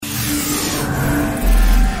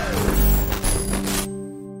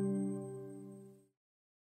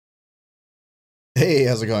Hey,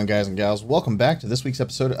 how's it going, guys and gals? Welcome back to this week's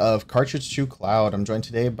episode of Cartridge to Cloud. I'm joined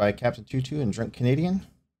today by Captain Tutu and Drunk Canadian.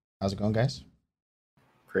 How's it going, guys?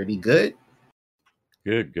 Pretty good.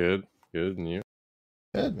 Good, and you?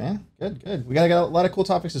 Good, man. Good. We got a lot of cool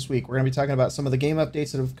topics this week. We're going to be talking about some of the game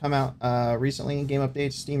updates that have come out recently, game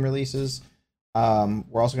updates, Steam releases.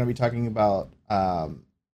 We're also going to be talking about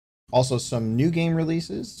also some new game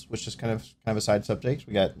releases, which is kind of a side subject.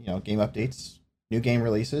 We got game updates, new game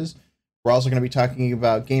releases. We're also going to be talking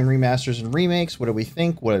about game remasters and remakes. What do we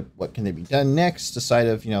think? What can they be done next? Aside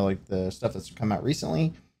of like the stuff that's come out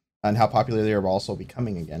recently, and how popular they are also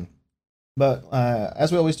becoming again. But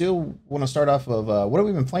as we always do, want to start off of what have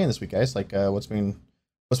we been playing this week, guys? Like what's been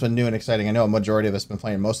new and exciting? I know a majority of us have been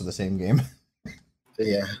playing most of the same game.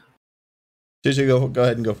 Yeah. Tutu, go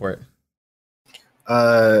ahead and go for it.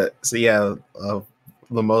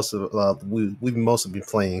 We've mostly been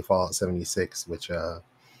playing Fallout 76, which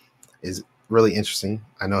is really interesting.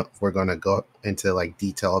 I know we're going to go into like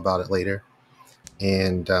detail about it later.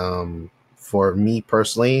 And for me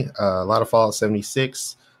personally, a lot of Fallout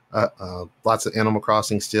 76, lots of Animal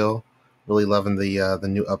Crossing still, really loving the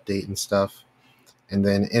new update and stuff. And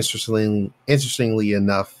then interestingly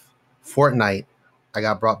enough, Fortnite, I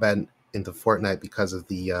got brought back into Fortnite because of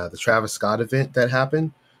the Travis Scott event that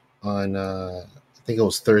happened on I think it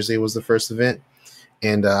was Thursday was the first event.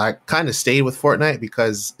 And I kind of stayed with Fortnite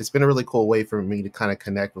because it's been a really cool way for me to kind of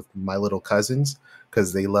connect with my little cousins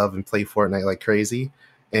because they love and play Fortnite like crazy.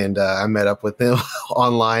 And I met up with them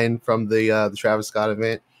online from the Travis Scott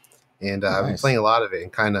event. And I've been playing a lot of it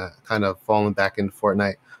and kind of falling back into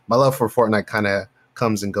Fortnite. My love for Fortnite kind of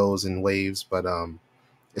comes and goes in waves, but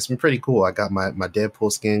it's been pretty cool. I got my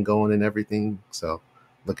Deadpool skin going and everything, so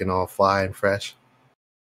looking all fly and fresh.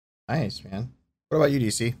 Nice, man. What about you,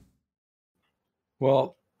 DC?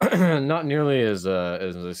 Well, not nearly as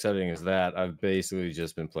exciting as that. I've basically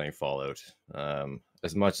just been playing Fallout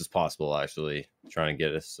as much as possible, actually, trying to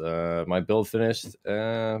get us my build finished.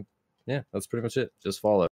 Yeah, that's pretty much it. Just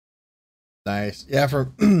Fallout. Nice. Yeah,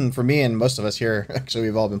 for me and most of us here, actually,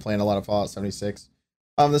 we've all been playing a lot of Fallout 76.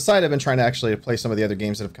 On the side, I've been trying to actually play some of the other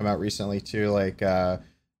games that have come out recently too, like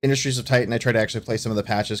Industries of Titan. I try to actually play some of the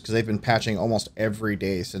patches because they've been patching almost every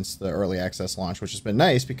day since the early access launch, which has been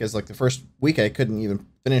nice because like the first week I couldn't even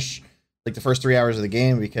finish like the first 3 hours of the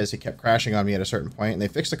game because it kept crashing on me at a certain point, and they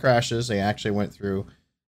fixed the crashes. They actually went through.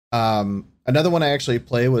 Another one I actually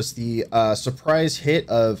play was the surprise hit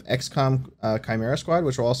of XCOM Chimera Squad,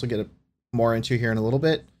 which we'll also get more into here in a little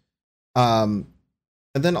bit. And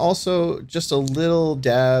then also just a little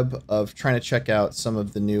dab of trying to check out some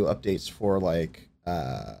of the new updates for like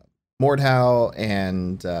Mordhau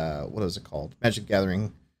and what is it called? Magic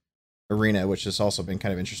Gathering Arena, which has also been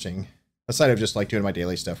kind of interesting. Aside of just like doing my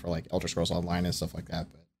daily stuff for like Elder Scrolls Online and stuff like that,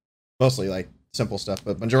 but mostly like simple stuff.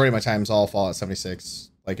 But majority of my time is all Fallout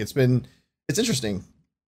 76. Like it's interesting.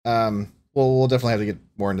 We'll definitely have to get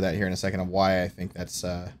more into that here in a second of why I think that's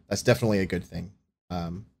definitely a good thing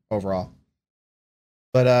overall.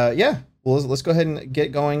 But yeah, well, let's go ahead and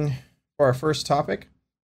get going for our first topic.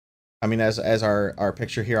 I mean, as our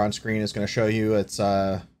picture here on screen is going to show you, it's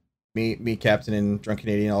me, Captain, and Drunk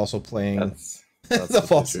Canadian also playing. That's the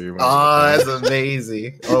false. Oh, that's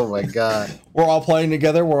amazing! Oh my god, we're all playing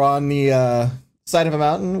together. We're on the side of a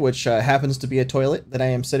mountain, which happens to be a toilet that I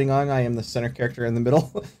am sitting on. I am the center character in the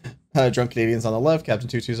middle. Drunk Canadian's on the left. Captain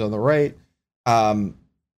Tutu's on the right.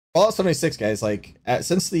 Fallout 76, guys. Like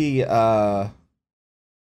since the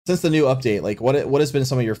new update, like what has been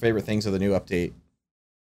some of your favorite things of the new update?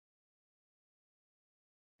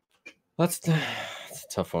 That's a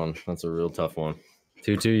tough one. That's a real tough one.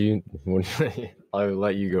 Tutu, I'll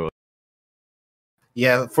let you go.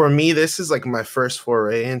 Yeah, for me, this is like my first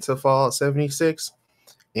foray into Fallout 76,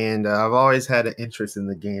 and I've always had an interest in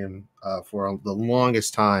the game for the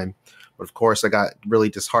longest time. But of course, I got really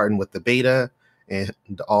disheartened with the beta and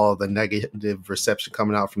all the negative reception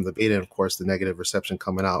coming out from the beta, and of course, the negative reception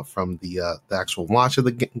coming out from the actual launch of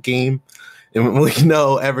the game. And we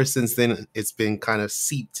know ever since then, it's been kind of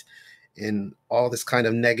seeped in all this kind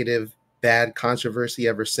of negative, bad controversy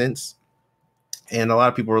ever since. And a lot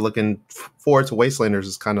of people were looking forward to Wastelanders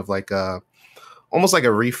as kind of like almost like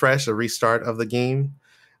a refresh, a restart of the game.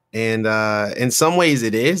 And in some ways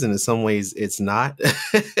it is, and in some ways it's not.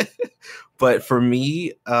 But for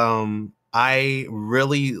me, I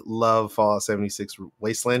really love Fallout 76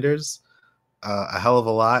 Wastelanders a hell of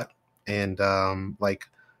a lot. And like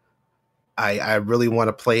I really want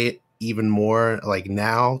to play it even more like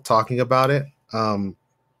now talking about it.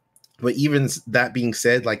 But even that being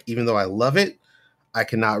said, like even though I love it, I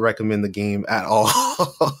cannot recommend the game at all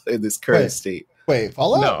in this current state. Wait,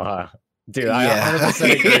 Fallout? No, Dude, I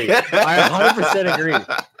 100% agree. I 100%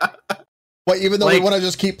 agree. But even though we want to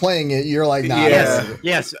just keep playing it, you're like, nah.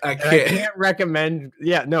 Yes. I can't recommend.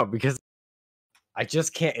 Yeah, no, because I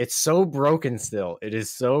just can't. It's so broken still. It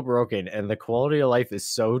is so broken, and the quality of life is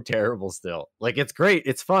so terrible still. Like, it's great,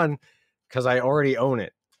 it's fun, because I already own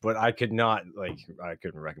it. But I couldn't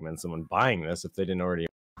recommend someone buying this if they didn't already.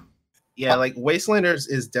 Yeah, like Wastelanders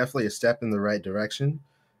is definitely a step in the right direction,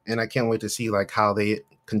 and I can't wait to see like how they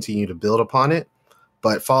continue to build upon it.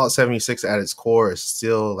 But Fallout 76 at its core is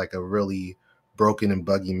still like a really broken and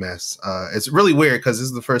buggy mess. It's really weird because this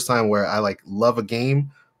is the first time where I like love a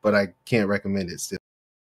game, but I can't recommend it still.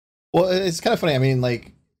 Well, it's kind of funny. I mean,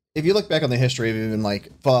 like, if you look back on the history of even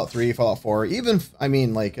like Fallout 3, Fallout 4, even, I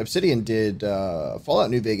mean, like Obsidian did Fallout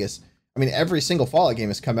New Vegas. I mean, every single Fallout game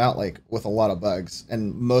has come out like with a lot of bugs,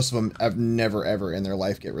 and most of them have never ever in their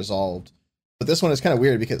life get resolved. But this one is kind of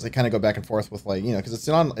weird because they kind of go back and forth with like, because it's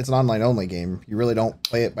an online only game. You really don't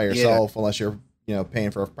play it by yourself unless you're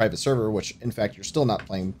paying for a private server, which in fact you're still not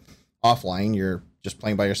playing offline. You're just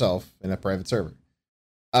playing by yourself in a private server.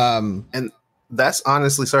 And that's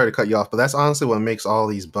honestly, sorry to cut you off, but that's honestly what makes all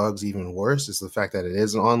these bugs even worse is the fact that it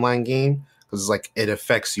is an online game, because it's like it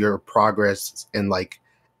affects your progress and like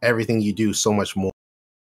everything you do so much more.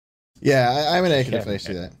 Yeah, I mean, I can definitely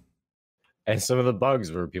see that. And some of the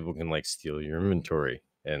bugs where people can like steal your inventory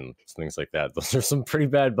and things like that. Those are some pretty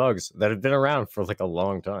bad bugs that have been around for like a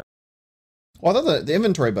long time. Well, I thought the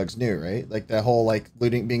inventory bug's new, right? Like the whole like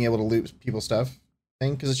looting, being able to loot people's stuff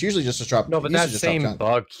thing, because it's usually just a drop. No, but that same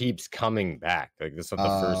bug keeps coming back. Like, this is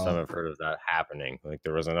not the first time I've heard of that happening. Like,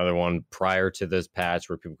 there was another one prior to this patch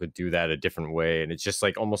where people could do that a different way, and it's just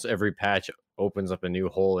like almost every patch opens up a new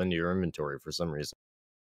hole into your inventory for some reason.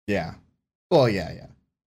 Yeah. Well, yeah.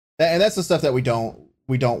 And that's the stuff that we don't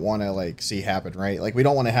want to like see happen, right? Like, we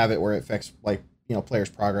don't want to have it where it affects like, players'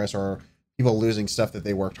 progress or people losing stuff that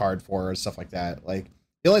they worked hard for and stuff like that. Like,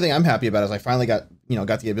 the only thing I'm happy about is I finally got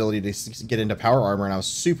the ability to get into power armor, and I was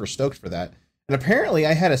super stoked for that. And apparently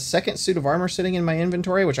I had a second suit of armor sitting in my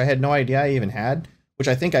inventory, which I had no idea I even had, which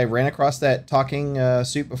I think I ran across that talking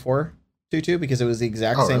suit before too, because it was the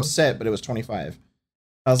exact same set, but it was 25.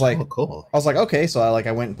 I was like, oh, cool. I was like, okay, so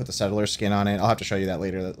I went and put the settler skin on it. I'll have to show you that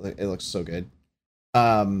later. It looks so good.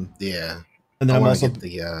 Yeah. And then I'm also get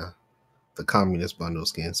the communist bundle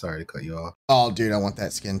skin. Sorry to cut you off. Oh, dude, I want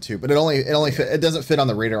that skin too. But it only it doesn't fit on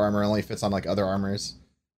the Raider armor. It only fits on like other armors,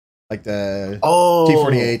 like the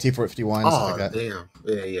T48, T451, stuff like that. Damn.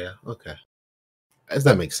 Yeah. Okay.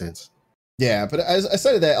 That makes sense. Yeah, but as I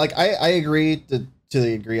said that, like I agree to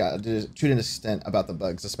an extent about the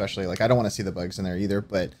bugs, especially like I don't want to see the bugs in there either.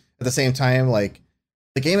 But at the same time, like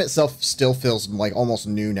the game itself still feels like almost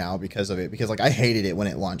new now because of it. Because like I hated it when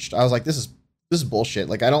it launched. I was like, this is bullshit.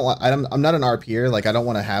 Like I'm not an RPer. Like I don't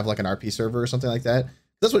want to have like an RP server or something like that.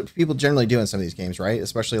 That's what people generally do in some of these games, right?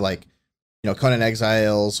 Especially like, Conan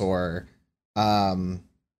Exiles or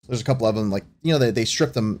there's a couple of them like, they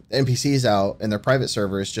strip them NPCs out in their private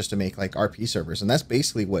servers just to make like RP servers. And that's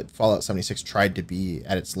basically what Fallout 76 tried to be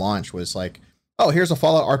at its launch, was like, oh, here's a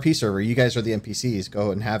Fallout RP server. You guys are the NPCs.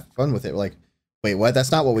 Go and have fun with it. Like, wait, what?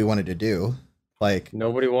 That's not what we wanted to do. Like,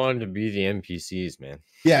 nobody wanted to be the NPCs, man.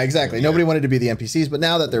 Yeah, exactly. Yeah. Nobody wanted to be the NPCs, but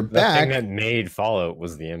now that they're back, the thing that made Fallout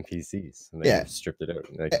was the NPCs. And they stripped it out.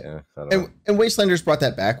 Like, and Wastelanders brought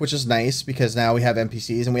that back, which is nice because now we have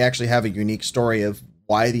NPCs and we actually have a unique story of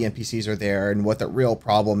why the NPCs are there and what the real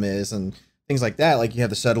problem is and things like that. Like you have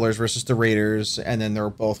the settlers versus the raiders, and then they're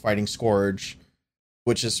both fighting Scourge,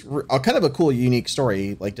 which is kind of a cool, unique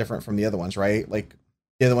story, like different from the other ones, right? Like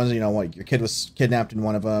the other ones, like your kid was kidnapped in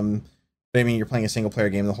one of them. But I mean, you're playing a single player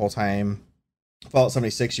game the whole time. Fallout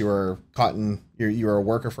 76, you were caught in, you were a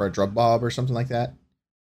worker for a drug mob or something like that.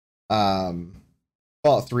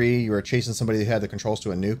 Fallout 3, you were chasing somebody who had the controls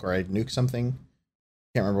to a nuke or a nuke something.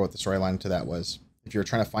 Can't remember what the storyline to that was. If you were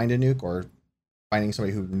trying to find a nuke or finding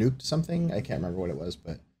somebody who nuked something, I can't remember what it was,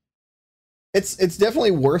 but it's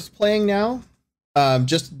definitely worth playing now.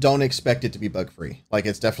 Just don't expect it to be bug free. Like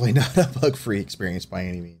it's definitely not a bug free experience by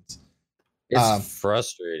any means. It's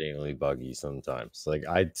frustratingly buggy sometimes. Like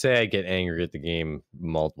I'd say I get angry at the game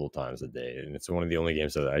multiple times a day, and it's one of the only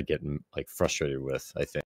games that I get like frustrated with, I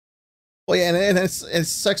think. Well, yeah, and it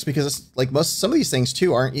sucks because it's like some of these things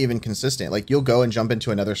too aren't even consistent. Like you'll go and jump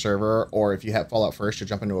into another server, or if you have Fallout first, you'll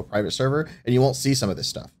jump into a private server, and you won't see some of this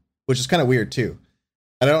stuff, which is kind of weird too.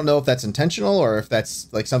 And I don't know if that's intentional or if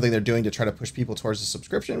that's like something they're doing to try to push people towards a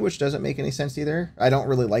subscription, which doesn't make any sense either. I don't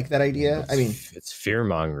really like that idea. I mean, it's fear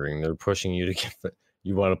mongering. They're pushing you to get.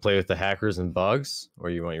 You want to play with the hackers and bugs,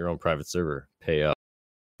 or you want your own private server? Pay up.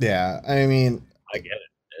 Yeah, I mean, I get it.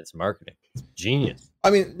 It's marketing. It's genius. I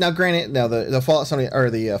mean, now granted, now the Fallout 70 or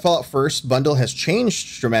the Fallout First bundle has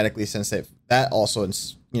changed dramatically since that also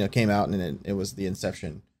came out, and it was the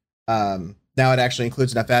inception. Now it actually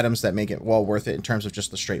includes enough atoms that make it well worth it in terms of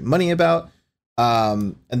just the straight money about.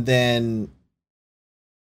 And then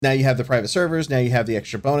now you have the private servers. Now you have the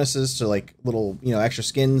extra bonuses to like little extra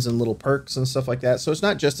skins and little perks and stuff like that. So it's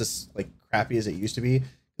not just as like crappy as it used to be,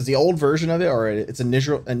 because the old version of it, or its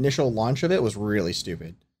initial launch of it, was really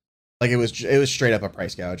stupid. Like it was straight up a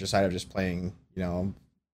price gouge aside of just playing,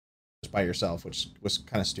 just by yourself, which was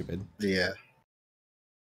kind of stupid. Yeah.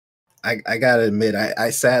 I gotta admit, I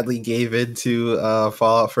sadly gave in to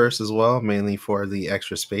Fallout First as well, mainly for the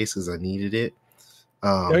extra space because I needed it.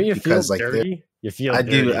 Don't you feel dirty? You feel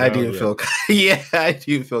dirty. I do feel yeah, I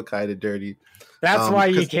do feel kind of dirty. That's why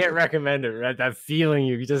you can't recommend it, right? That feeling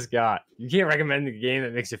you just got. You can't recommend a game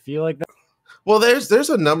that makes you feel like that. Well, there's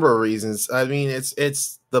a number of reasons. I mean,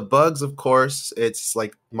 it's the bugs, of course. It's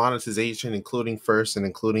like monetization, including First, and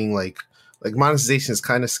including like monetization is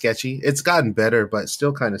kind of sketchy. It's gotten better, but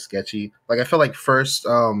still kind of sketchy. Like I feel like First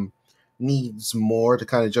needs more to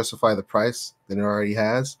kind of justify the price than it already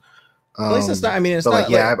has. At least it's not. I mean, it's not.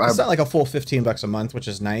 It's not like a full $15 a month, which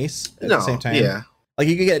is nice. At the same time, yeah. Like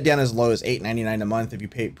you could get it down as low as $8.99 a month if you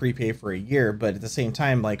prepay for a year, but at the same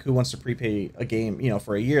time, like who wants to prepay a game,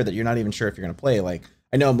 for a year that you're not even sure if you're going to play? Like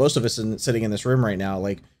I know most of us sitting in this room right now,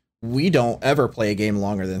 like we don't ever play a game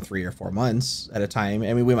longer than 3 or 4 months at a time.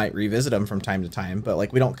 I mean, we might revisit them from time to time, but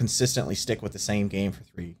like we don't consistently stick with the same game for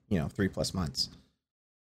 3+ months.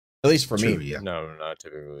 At least for me. Yeah. No, not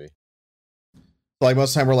typically. Like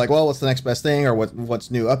most of the time we're like, well, what's the next best thing, or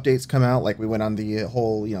what's new updates come out? Like we went on the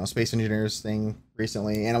whole Space Engineers thing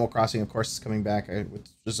recently. Animal Crossing, of course, is coming back, which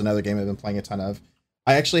is another game I've been playing a ton of.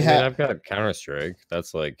 I've got Counter-Strike.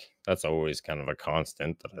 That's always kind of a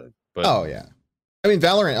constant. Oh yeah, I mean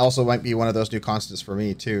Valorant also might be one of those new constants for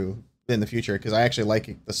me too in the future, because I actually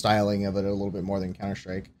like the styling of it a little bit more than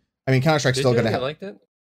Counter-Strike. I mean Counter-Strike's still gonna have. Liked it?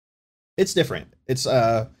 It's different. It's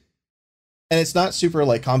and it's not super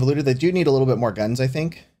like convoluted. They do need a little bit more guns, I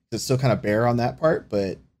think. It's still kind of bare on that part,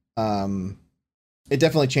 but it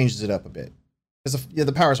definitely changes it up a bit, because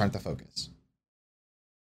the powers aren't the focus.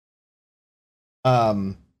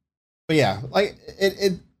 But yeah, like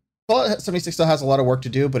it Fallout 76 still has a lot of work to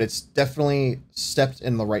do, but it's definitely stepped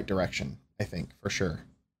in the right direction, I think, for sure.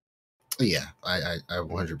 Yeah, I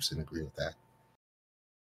 100% agree with that.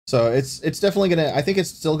 So it's definitely I think it's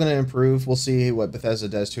still gonna improve. We'll see what Bethesda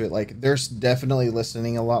does to it. Like they're definitely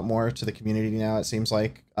listening a lot more to the community now. It seems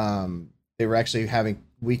like they were actually having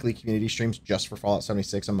weekly community streams just for Fallout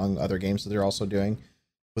 76, among other games that they're also doing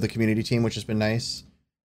with a community team, which has been nice.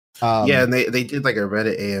 Yeah, and they did like a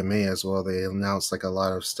Reddit AMA as well. They announced like a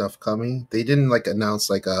lot of stuff coming. They didn't like announce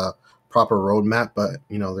like a proper roadmap, but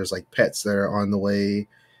there's like pets that are on the way.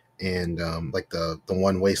 And like the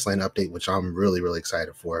one Wasteland update, which I'm really, really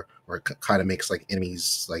excited for, where it kind of makes like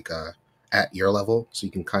enemies like at your level, so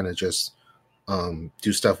you can kind of just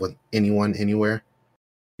do stuff with anyone, anywhere.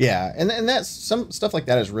 Yeah, and that's some stuff like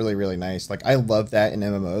that is really, really nice. Like I love that in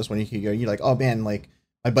MMOs when you can go, you're like, oh man, like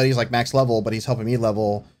my buddy's like max level, but he's helping me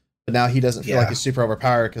level, but now he doesn't feel like he's super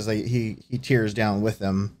overpowered because he tiers down with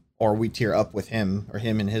them, or we tier up with him, or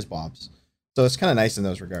him and his mobs. So it's kind of nice in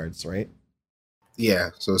those regards, right? Yeah,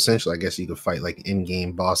 so essentially, I guess you could fight like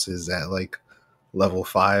in-game bosses at like level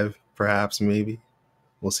 5, perhaps, maybe.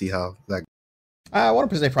 We'll see how that. I want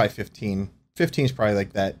to say probably 15. 15 is probably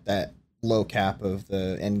like that low cap of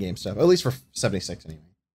the end game stuff, at least for 76 anyway.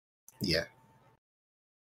 Yeah.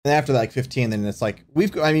 And after like 15, then it's like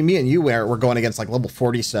me and you we're going against like level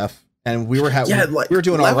 40 stuff, and we were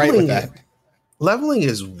doing all right with that. Leveling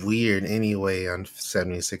is weird anyway on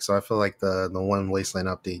 76, so I feel like the one Wasteland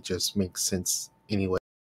update just makes sense anyway.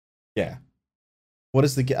 Yeah. What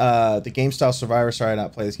is the game style survivor? Sorry, I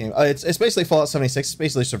not play this game. It's basically Fallout 76. It's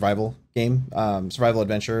basically a survival game, survival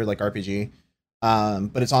adventure, like RPG.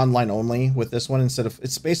 But it's online only with this one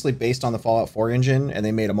it's basically based on the Fallout 4 engine, and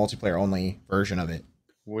they made a multiplayer only version of it,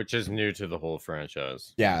 which is new to the whole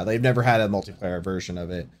franchise. Yeah, they've never had a multiplayer version of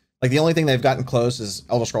it. Like the only thing they've gotten close is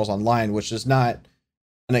Elder Scrolls Online, which is not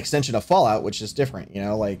an extension of Fallout, which is different.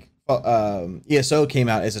 Like ESO came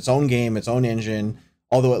out as its own game, its own engine.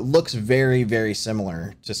 Although it looks very, very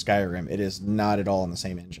similar to Skyrim, it is not at all in the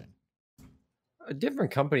same engine. A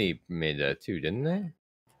different company made that too, didn't they?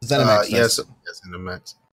 ZeniMax. Yes,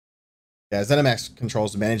 ZeniMax. Yeah, ZeniMax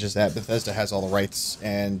controls and manages that. Bethesda has all the rights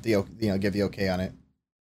and give the okay on it.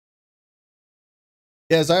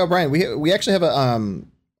 Yeah, Zio O'Brien, we actually have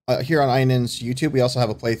here on Einen's YouTube, we also have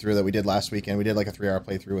a playthrough that we did last weekend. We did like a 3-hour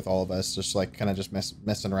playthrough with all of us, just like kind of just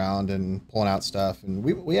messing around and pulling out stuff. And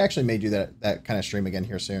we actually may do that kind of stream again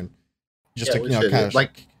here soon. Just to kind of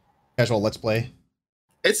like casual let's play.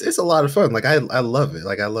 It's a lot of fun. Like I love it.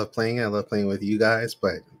 Like I love playing it. I love playing with you guys,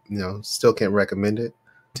 but still can't recommend it.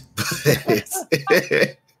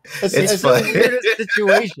 It's fun. a weird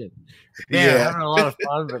situation. Man, Yeah. having a lot of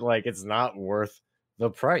fun, but like it's not worth the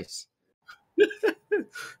price.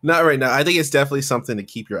 Not right now. I think it's definitely something to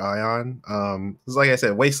keep your eye on. Because like I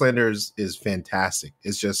said, Wastelanders is fantastic.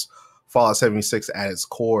 It's just Fallout 76 at its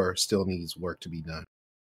core still needs work to be done.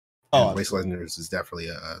 And Wastelanders is definitely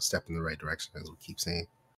a step in the right direction, as we keep saying.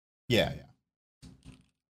 Yeah.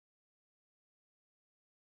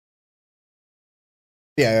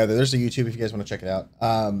 Yeah, there's a YouTube if you guys want to check it out.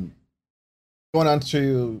 Going on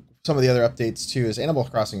to some of the other updates too is Animal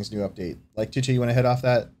Crossing's new update. Like Tutu, you want to head off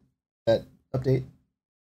that update?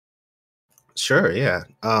 Sure, yeah.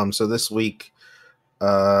 So this week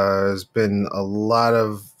has been a lot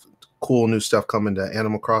of cool new stuff coming to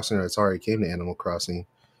Animal Crossing, or it's already came to Animal Crossing.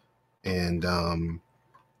 And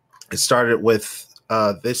it started with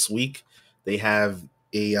this week. They have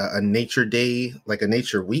a nature day, like a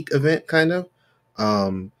nature week event kind of.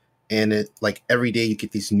 And it like every day you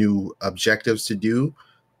get these new objectives to do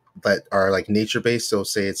that are like nature based. So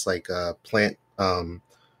say it's like plant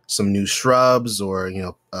some new shrubs, or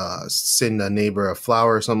send a neighbor a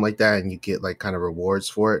flower or something like that, and you get like kind of rewards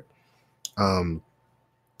for it.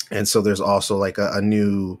 And so there's also like a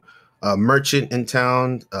new merchant in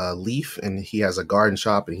town, Leaf, and he has a garden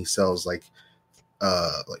shop, and he sells like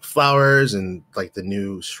flowers and like the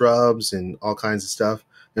new shrubs and all kinds of stuff.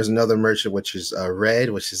 There's another merchant, which is Red,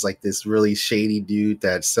 which is like this really shady dude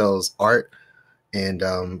that sells art. And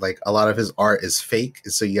like a lot of his art is fake.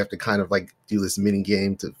 And so you have to kind of like do this mini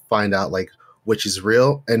game to find out like which is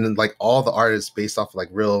real. And then like all the art is based off of like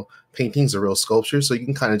real paintings or real sculptures. So you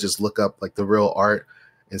can kind of just look up like the real art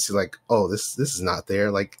and see like, oh, this is not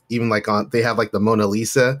there. Like even like they have like the Mona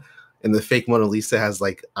Lisa, and the fake Mona Lisa has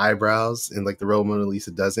like eyebrows and like the real Mona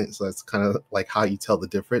Lisa doesn't. So that's kind of like how you tell the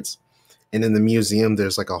difference. And in the museum,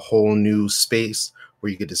 there's like a whole new space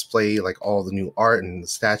where you could display like all the new art and the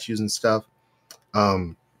statues and stuff.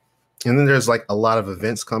 And then there's like a lot of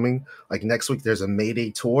events coming. Like next week, there's a Mayday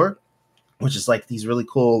tour, which is like these really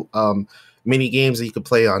cool mini games that you can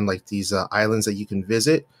play on like these islands that you can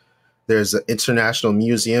visit. There's an International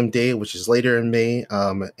Museum Day, which is later in May,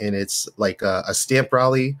 and it's like a stamp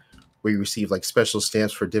rally where you receive like special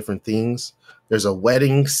stamps for different things. There's a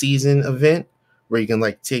wedding season event where you can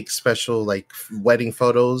like take special like wedding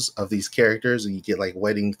photos of these characters, and you get like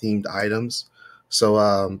wedding themed items.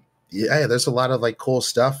 So yeah, there's a lot of like cool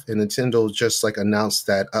stuff. And Nintendo just like announced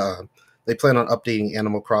that they plan on updating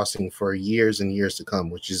Animal Crossing for years and years to come,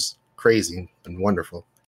 which is crazy and wonderful.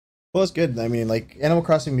 Well, it's good. I mean, like Animal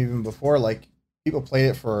Crossing, even before, like people played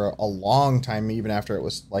it for a long time, even after it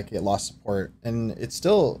was like it lost support, and it's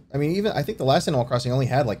still. I mean, even I think the last Animal Crossing only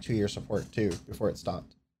had like 2-year support too before it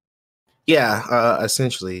stopped. Yeah,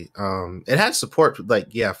 essentially, it had support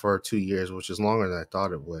like for 2 years, which is longer than I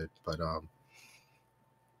thought it would. But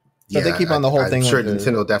they keep on the whole thing. Sure,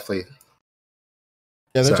 Nintendo definitely.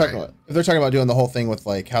 Yeah, they're talking about doing the whole thing with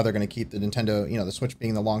like how they're going to keep the Nintendo, the Switch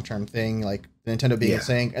being the long-term thing, like the Nintendo being a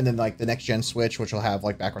thing, and then like the next gen Switch, which will have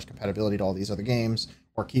like backwards compatibility to all these other games,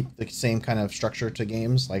 or keep the same kind of structure to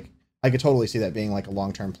games. Like I could totally see that being like a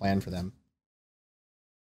long-term plan for them.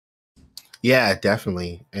 Yeah,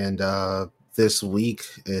 definitely. And this week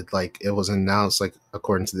it was announced, like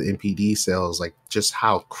according to the NPD sales, like just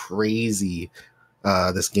how crazy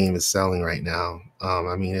this game is selling right now.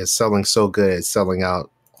 I mean, it's selling so good, it's selling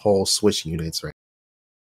out whole Switch units right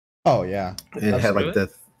now. Oh yeah. And it had like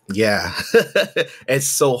it's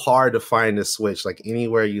so hard to find a Switch. Like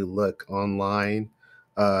anywhere you look online,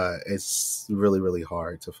 it's really, really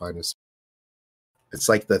hard to find a Switch. It's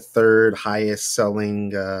like the third highest selling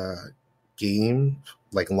game,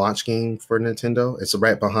 like launch game for Nintendo. It's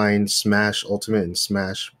right behind Smash Ultimate and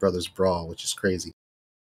Smash Brothers Brawl, which is crazy.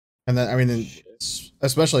 And then, I mean,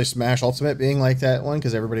 especially Smash Ultimate being like that one,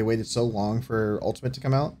 because everybody waited so long for Ultimate to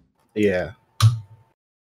come out. Yeah.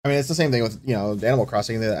 I mean, it's the same thing with, Animal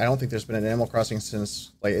Crossing. I don't think there's been an Animal Crossing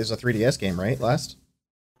since, like, it was a 3DS game, right? Last?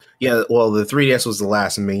 Yeah, well, the 3DS was the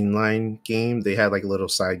last mainline game. They had, like, little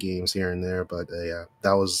side games here and there, but, yeah,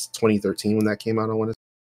 that was 2013 when that came out, I want to say.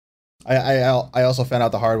 I also found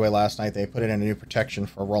out the hard way last night. They put in a new protection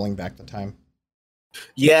for rolling back the time.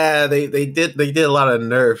 Yeah, they did a lot of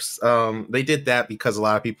nerfs. They did that because a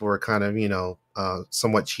lot of people were kind of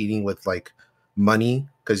somewhat cheating with like money,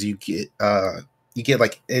 because you get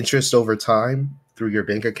like interest over time through your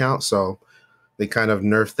bank account. So they kind of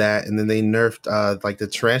nerfed that, and then they nerfed like the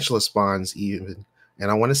tarantula spawns even,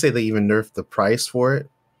 and I want to say they even nerfed the price for it.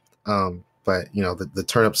 But the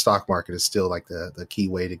turnip stock market is still like the key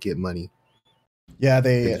way to get money. Yeah,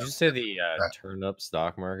 Did you say the turnip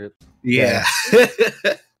stock market? Yeah.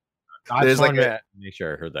 I just wanted to make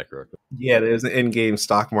sure I heard that correctly. Yeah, there's an in-game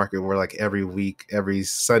stock market where like every week, every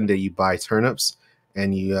Sunday, you buy turnips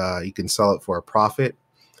and you can sell it for a profit.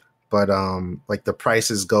 But like the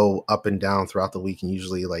prices go up and down throughout the week, and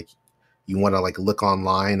usually like you want to like look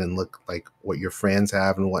online and look like what your friends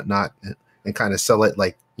have and whatnot, and kind of sell it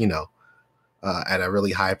like at a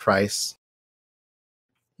really high price.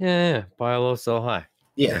 Yeah, buy low, sell high.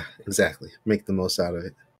 Yeah, exactly. Make the most out of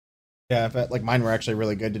it. Yeah, in fact, like mine were actually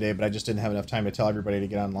really good today, but I just didn't have enough time to tell everybody to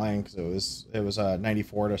get online because it was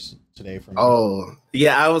 94 today for me. Oh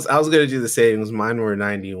yeah, I was gonna do the same. Mine were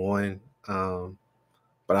 91,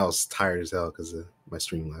 but I was tired as hell because of my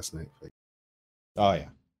stream last night. Oh yeah.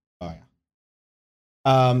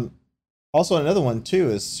 Also another one too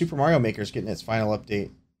is Super Mario Maker's getting its final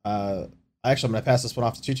update. Actually, I'm gonna pass this one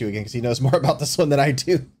off to Tutu again because he knows more about this one than I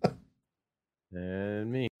do.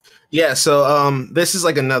 And me. Yeah, so this is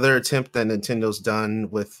like another attempt that Nintendo's done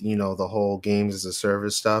with the whole games as a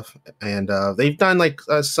service stuff, and they've done like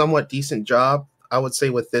a somewhat decent job, I would say.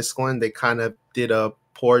 With this one, they kind of did a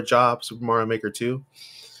poor job, Super Mario Maker 2,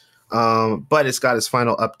 but it's got its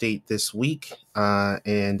final update this week,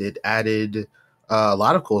 and it added a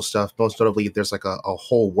lot of cool stuff. Most notably, there's like a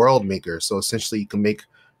whole world maker, so essentially you can make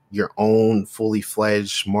your own fully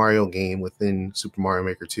fledged Mario game within Super Mario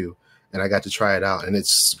Maker 2. And I got to try it out, and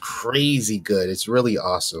it's crazy good. It's really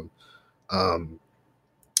awesome.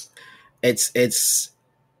 It's.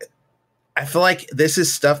 I feel like this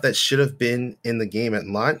is stuff that should have been in the game at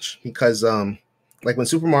launch, because like when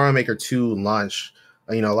Super Mario Maker 2 launched,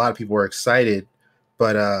 a lot of people were excited,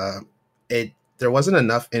 but there wasn't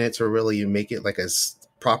enough in it to really make it like a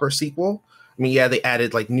proper sequel. I mean, yeah, they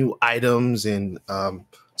added like new items and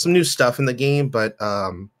some new stuff in the game, but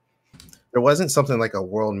there wasn't something like a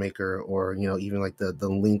world maker or even like the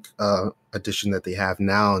Link edition that they have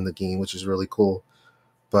now in the game, which is really cool.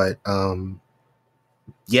 But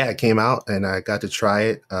yeah, it came out and I got to try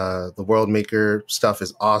it. The world maker stuff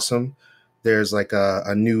is awesome. There's like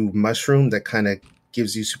a new mushroom that kind of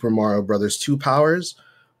gives you Super Mario Brothers 2 powers,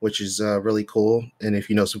 which is really cool. And if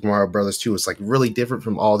you know Super Mario Brothers 2, it's like really different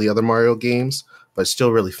from all the other Mario games, but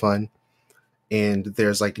still really fun. And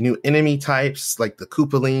there's like new enemy types, like the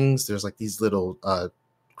Koopalings. There's like these little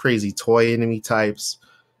crazy toy enemy types.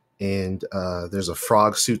 And there's a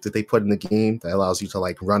frog suit that they put in the game that allows you to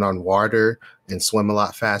like run on water and swim a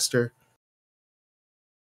lot faster.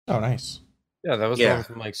 Oh, nice. Yeah, that was the one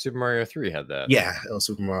from like Super Mario 3 had that. Yeah,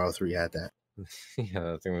 Super Mario 3 had that.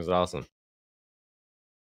 Yeah, that thing was awesome.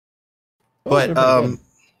 But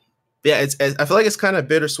yeah, I feel like it's kind of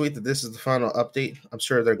bittersweet that this is the final update. I'm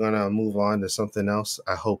sure they're gonna move on to something else.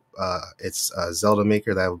 I hope it's Zelda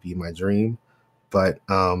Maker. That would be my dream. But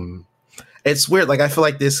it's weird. Like I feel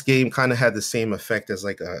like this game kind of had the same effect as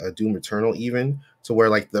like a Doom Eternal, even to where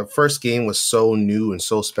like the first game was so new and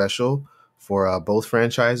so special for both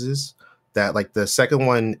franchises that like the second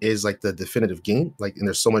one is like the definitive game. Like, and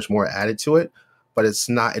there's so much more added to it, but it's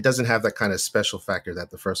not. It doesn't have that kind of special factor that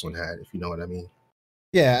the first one had, if you know what I mean.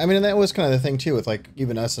 Yeah, I mean, and that was kind of the thing too with like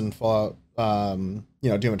even us and Fallout, Doom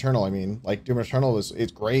Eternal. I mean, like Doom Eternal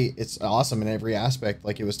it's great, it's awesome in every aspect.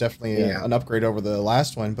 Like it was definitely an upgrade over the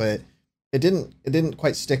last one, but it didn't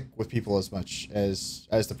quite stick with people as much as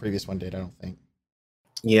the previous one did, I don't think.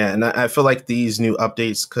 Yeah, and I feel like these new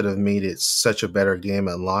updates could have made it such a better game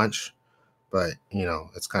at launch, but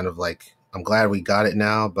it's kind of like I'm glad we got it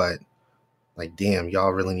now, but like damn,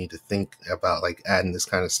 y'all really need to think about like adding this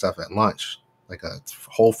kind of stuff at launch. Like a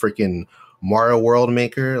whole freaking Mario World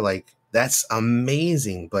Maker, like that's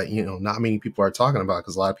amazing. But not many people are talking about it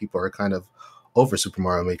because a lot of people are kind of over Super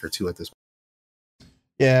Mario Maker 2 at this point.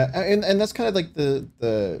 Yeah, and that's kind of like the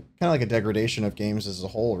kind of like a degradation of games as a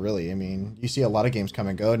whole, really. I mean, you see a lot of games come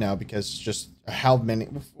and go now because just how many.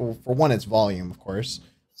 For one, it's volume, of course.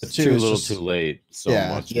 It's too little, too late. So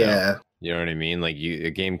much. Yeah. Now. You know what I mean? Like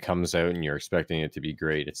a game comes out and you're expecting it to be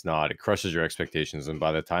great. It's not. It crushes your expectations, and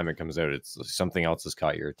by the time it comes out, it's something else has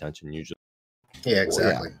caught your attention usually. Yeah,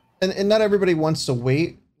 exactly. Yeah. And not everybody wants to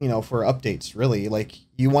wait, for updates. Really, like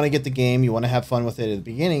you want to get the game, you want to have fun with it at the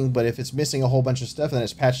beginning, but if it's missing a whole bunch of stuff and then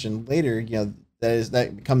it's patched in later,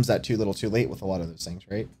 that becomes that too little, too late with a lot of those things,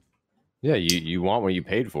 right? Yeah, you want what you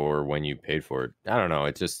paid for when you paid for it. I don't know.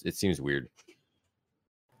 It seems weird.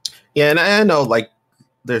 Yeah, and I know like.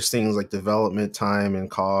 There's things like development time and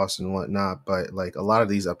cost and whatnot, but like a lot of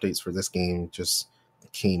these updates for this game just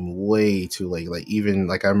came way too late. Like even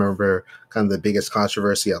like I remember kind of the biggest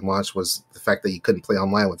controversy at launch was the fact that you couldn't play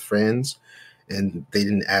online with friends, and they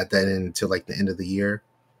didn't add that in until like the end of the year,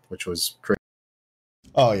 which was crazy.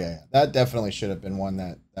 Oh yeah, that definitely should have been one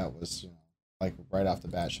that was like right off the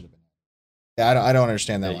bat should have been. Yeah, I don't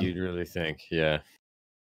understand that one. You'd really think, yeah.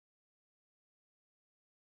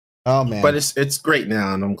 Oh man, But it's great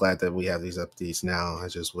now, and I'm glad that we have these updates now. I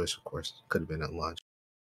just wish, of course, it could have been at launch.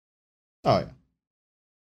 Oh yeah.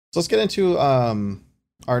 So let's get into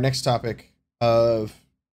our next topic of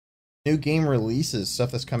new game releases,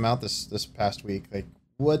 stuff that's come out this past week. Like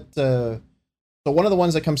what? So one of the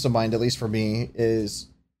ones that comes to mind, at least for me, is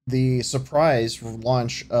the surprise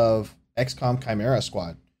launch of XCOM Chimera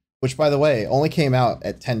Squad, which, by the way, only came out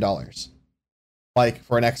at $10. Like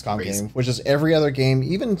for an XCOM Crazy. game, which is every other game,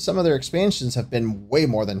 even some of their expansions have been way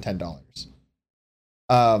more than $10.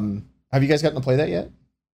 Have you guys gotten to play that yet?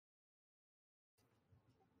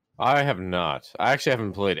 I have not. I actually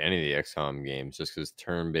haven't played any of the XCOM games just because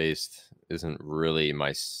turn-based isn't really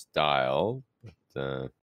my style. But,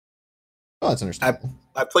 Oh, that's understandable.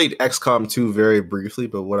 I played XCOM 2 very briefly,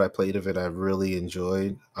 but what I played of it, I really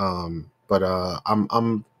enjoyed. But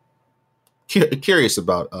I'm curious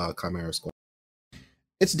about Chimera Squad.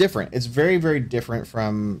 It's different. It's very, very different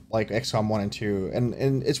from like XCOM 1 and 2.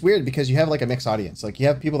 And it's weird because you have like a mixed audience. Like you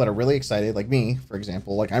have people that are really excited, like me, for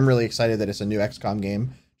example. Like I'm really excited that it's a new XCOM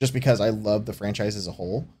game just because I love the franchise as a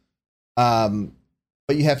whole.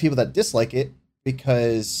 But you have people that dislike it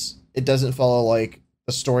because it doesn't follow like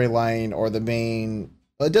the storyline or the main.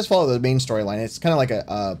 Well, it does follow the main storyline. It's kind of like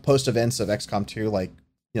a post events of XCOM 2, like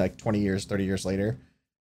like 20 years, 30 years later,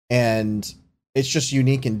 and it's just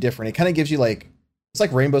unique and different. It kind of gives you like it's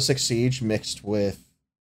like Rainbow Six Siege mixed with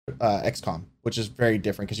XCOM, which is very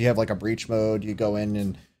different because you have like a breach mode. You go in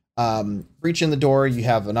and breach in the door. You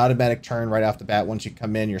have an automatic turn right off the bat. Once you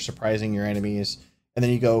come in, you're surprising your enemies, and then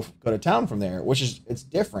you go to town from there. Which is it's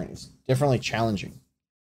different. It's definitely challenging.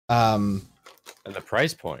 and the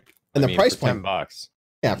price point. And the price point, $10.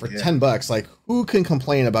 yeah, for $10. Like, who can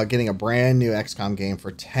complain about getting a brand new XCOM game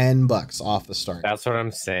for $10 off the start? That's what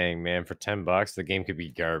I'm saying, man. For $10, the game could be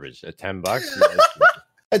garbage. At $10,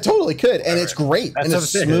 It totally could, and it's great, That's and what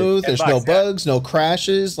it's I'm saying. smooth. There's no $10, yeah. bugs, no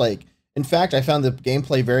crashes. Like, in fact, I found the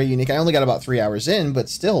gameplay very unique. I only got about 3 hours in, but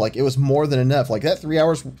still, like, it was more than enough. Like that 3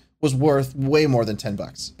 hours was worth way more than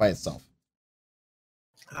 $10 by itself.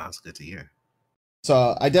 That's good to hear.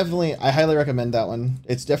 So I highly recommend that one.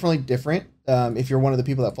 It's definitely different. If you're one of the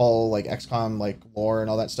people that follow like XCOM, like lore and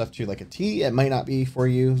all that stuff too, like a T, it might not be for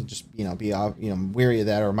you. Just be wary of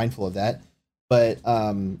that or mindful of that. But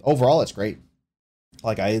overall, it's great.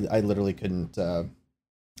 Like I literally couldn't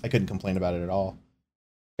complain about it at all.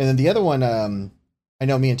 And then the other one, I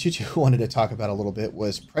know me and Tutu wanted to talk about a little bit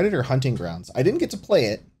was Predator Hunting Grounds. I didn't get to play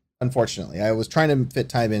it, unfortunately. I was trying to fit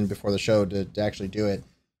time in before the show to actually do it.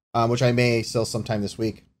 Which I may still sometime this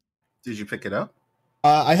week. Did you pick it up?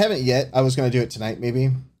 I haven't yet. I was going to do it tonight, maybe.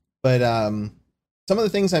 But some of the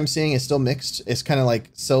things I'm seeing is still mixed. It's kind of like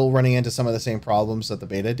still running into some of the same problems that the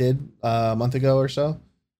beta did a month ago or so.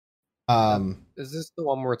 is this the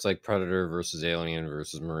one where it's like Predator versus Alien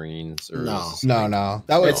versus Marines? Or No. is this No, like- no.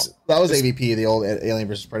 That was AVP, the old Alien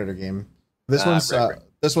versus Predator game. This right.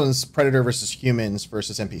 This one's Predator versus humans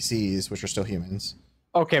versus NPCs, which are still humans.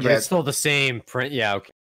 Okay, but Yeah. it's still the same print. Yeah,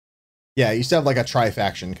 okay. Yeah, you used to have like a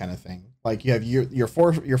tri-faction kind of thing. Like you have your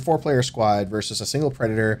four player squad versus a single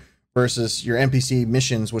predator versus your NPC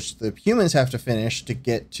missions, which the humans have to finish to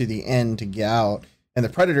get to the end to get out, and the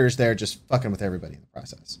predators there just fucking with everybody in the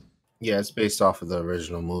process. Yeah, it's based off of the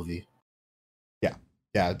original movie.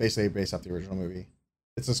 Yeah, basically based off the original movie.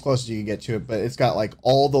 It's as close as you can get to it, but it's got like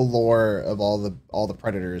all the lore of all the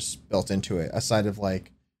predators built into it, aside of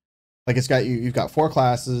like it's got you've got 4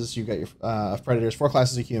 classes, you've got your predators, 4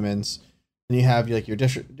 classes of humans, and you have like your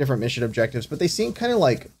different mission objectives, but they seem kind of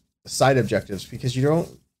like side objectives because you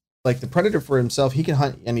don't like the predator for himself, he can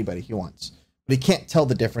hunt anybody he wants, but he can't tell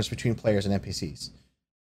the difference between players and NPCs.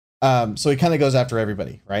 So he kind of goes after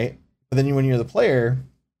everybody, right? But then when you're the player,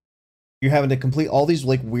 you're having to complete all these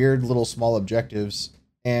like weird little small objectives,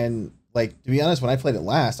 and like to be honest, when I played it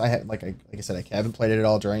last, I had like I said, I haven't played it at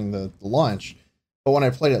all during the launch. But when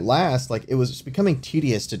I played it last, like it was becoming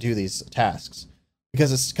tedious to do these tasks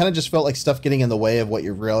because it's kind of just felt like stuff getting in the way of what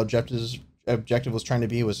your real objective was trying to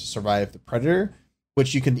be, was to survive the predator,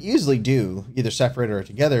 which you could easily do either separate or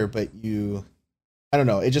together. But I don't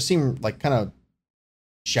know, it just seemed like kind of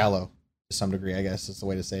shallow to some degree, I guess is the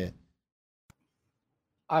way to say it.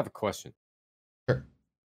 I have a question. Sure.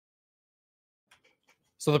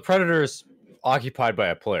 So the Predator is occupied by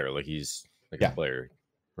a player, like he's like Yeah. a player,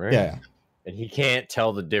 right? Yeah. And he can't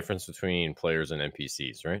tell the difference between players and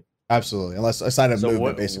NPCs, right? Absolutely, unless aside of So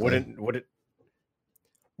movement, basically. would it?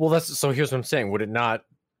 Well, that's so. Here's what I'm saying. Would it not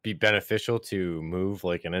be beneficial to move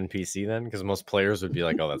like an NPC then? Because most players would be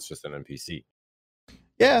like, "Oh, that's just an NPC."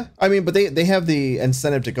 Yeah, I mean, but they have the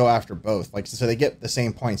incentive to go after both, like so they get the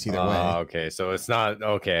same points either way. Okay, so it's not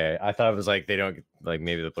okay. I thought it was like they don't like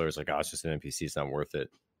maybe the player's like, "Oh, it's just an NPC. It's not worth it,"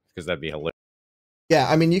 because that'd be hilarious. Yeah,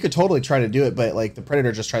 I mean, you could totally try to do it, but like the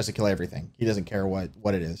Predator just tries to kill everything. He doesn't care what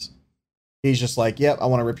it is. He's just like, "Yep, I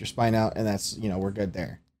want to rip your spine out," and that's we're good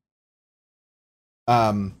there.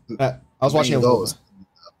 I was watching those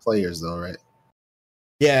players though, right?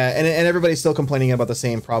 Yeah, and everybody's still complaining about the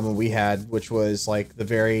same problem we had, which was like the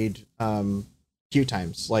varied queue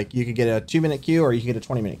times. Like you could get a 2-minute queue or you could get a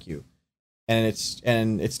 20-minute queue, and it's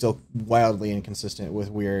still wildly inconsistent with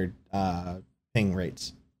weird ping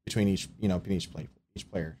rates between each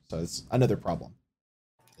player. So it's another problem.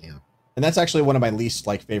 Yeah, and that's actually one of my least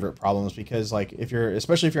favorite problems because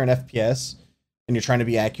especially if you're an FPS and you're trying to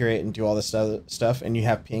be accurate and do all this stuff and you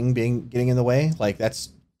have ping getting in the way, like that's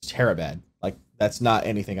terrible. Like that's not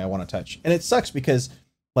anything I want to touch. And it sucks because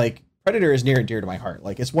Predator is near and dear to my heart.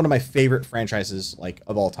 Like it's one of my favorite franchises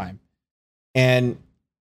of all time. And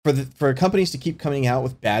for companies to keep coming out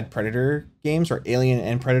with bad Predator games or Alien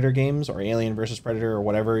and Predator games or Alien versus Predator or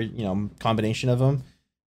whatever, combination of them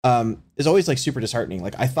is always super disheartening.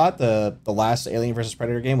 Like I thought the last Alien versus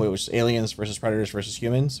Predator game, which was Aliens versus Predators versus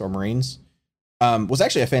Humans or Marines, was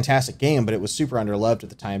actually a fantastic game, but it was super underloved at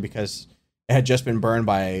the time because it had just been burned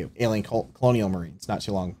by Alien Colonial Marines not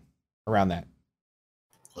too long around that.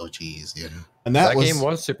 Oh geez, yeah. And that game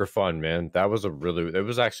was super fun, man. That was it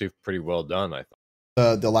was actually pretty well done, I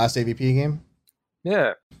thought. The last AVP game?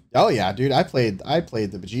 Yeah. Oh yeah, dude. I played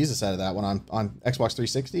the bejesus out of that one on Xbox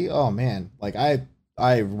 360. Oh man.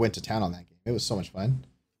 I went to town on that game. It was so much fun.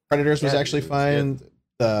 Predators was actually fun.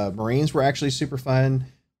 The Marines were actually super fun.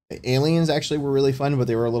 The Aliens actually were really fun, but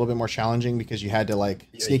they were a little bit more challenging because you had to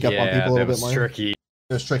sneak up on people a little bit more. Tricky.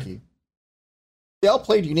 It was tricky. They all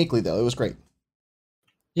played uniquely though. It was great.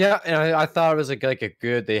 Yeah, and I thought it was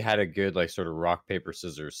they had a good sort of rock paper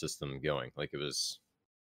scissors system going. It was.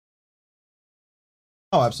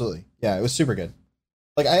 Oh, absolutely. Yeah, it was super good.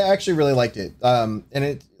 I actually really liked it. And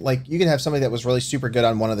it you could have somebody that was really super good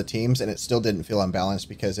on one of the teams and it still didn't feel unbalanced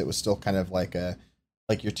because it was still kind of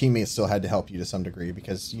your teammates still had to help you to some degree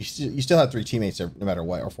because you still have 3 teammates no matter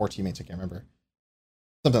what, or 4 teammates, I can't remember.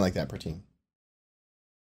 Something like that per team.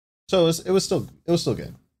 So it was still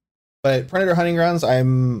good. But Predator Hunting Grounds,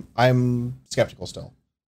 I'm skeptical still.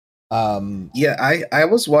 Yeah, I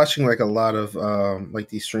was watching a lot of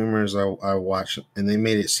these streamers I watch, and they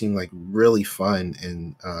made it seem really fun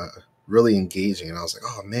and really engaging, and I was like,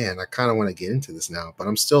 oh man, I kind of want to get into this now, but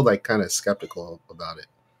I'm still kind of skeptical about it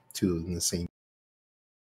too in the same.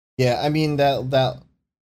 Yeah, I mean that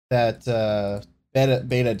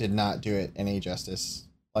beta did not do it any justice,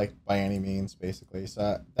 by any means, basically.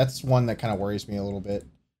 So that's one that kind of worries me a little bit.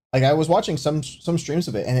 I was watching some streams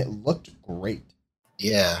of it and it looked great.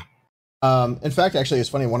 Yeah. In fact, actually, it's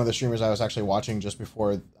funny. One of the streamers I was actually watching just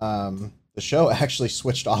before the show actually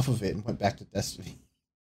switched off of it and went back to Destiny.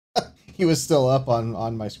 He was still up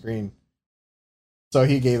on my screen, so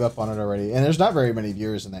he gave up on it already. And there's not very many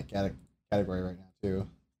viewers in that category right now, too.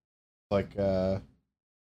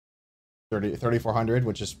 3,400,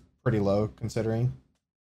 which is pretty low considering.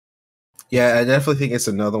 Yeah, I definitely think it's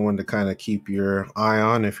another one to kind of keep your eye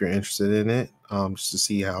on if you're interested in it, just to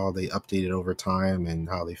see how they update it over time and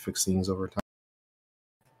how they fix things over time.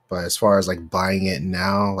 But as far as buying it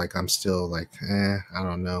now, I'm still I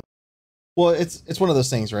don't know. Well, it's one of those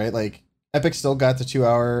things, right? Epic still got the 2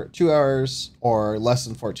 hours or less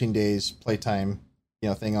than 14 days playtime,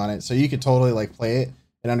 thing on it. So you could totally play it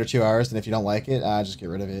in under 2 hours, and if you don't like it, just get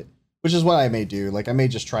rid of it. Which is what I may do. I may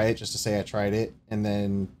just try it just to say I tried it, and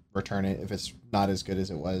then return it if it's not as good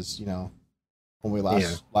as it was, when we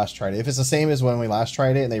last tried it. If it's the same as when we last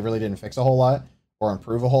tried it and they really didn't fix a whole lot or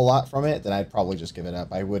improve a whole lot from it, then I'd probably just give it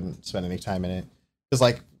up. I wouldn't spend any time in it.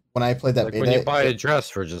 Because when I played that beta, when you buy a dress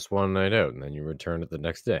for just one night out and then you return it the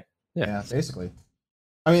next day. Yeah, basically.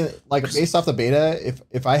 I mean, based off the beta,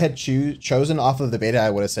 if I had chosen off of the beta, I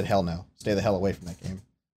would have said hell no. Stay the hell away from that game.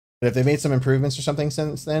 But if they made some improvements or something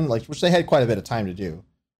since then, which they had quite a bit of time to do,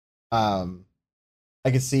 I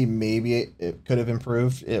could see maybe it could have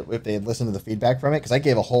improved if they had listened to the feedback from it, because I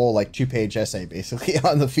gave a whole 2-page essay basically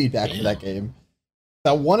on the feedback for that game.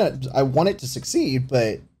 I want it to succeed,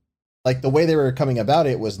 but the way they were coming about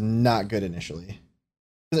it was not good initially.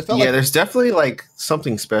 It felt there's definitely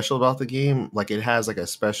something special about the game. It has a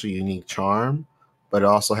special, unique charm, but it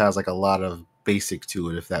also has a lot of basic to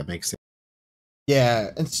it, if that makes sense.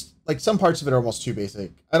 Yeah, and like some parts of it are almost too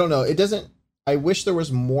basic. I don't know. It doesn't. I wish there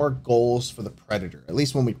was more goals for the Predator. At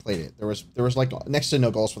least when we played it, there was like next to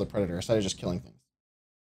no goals for the Predator. Instead of just killing things,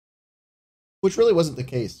 which really wasn't the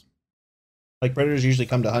case. Like predators usually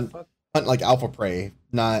come to hunt like alpha prey,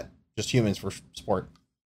 not just humans for sport.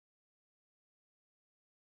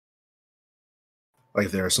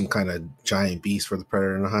 Like there are some kind of giant beast for the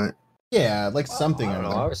predator to hunt. Yeah, like something. I don't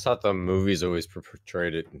know. I always thought the movies always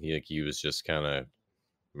portrayed it. He was just kind of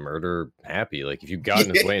murder happy. Like if you got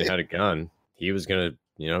in his way and had a gun, he was gonna,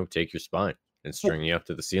 take your spine and string you up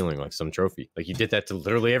to the ceiling like some trophy. Like he did that to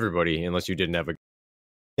literally everybody, unless you didn't have a.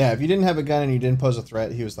 Yeah, if you didn't have a gun and you didn't pose a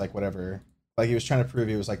threat, he was like whatever. Like he was trying to prove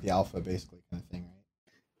he was like the alpha, basically, kind of thing, right?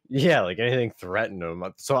 Yeah, like anything threatened him.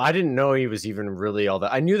 So I didn't know he was even really all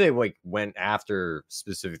that. I knew they like went after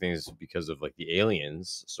specific things because of like the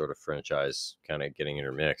Aliens sort of franchise kind of getting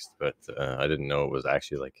intermixed, but I didn't know it was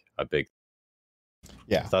actually like a big.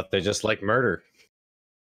 Yeah, I thought they just like murder.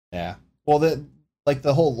 Yeah. Well,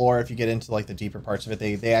 the whole lore, if you get into like the deeper parts of it,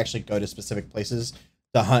 they actually go to specific places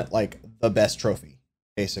to hunt like the best trophy,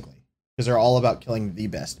 basically, because they're all about killing the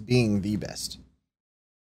best, being the best.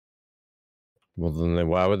 Well, then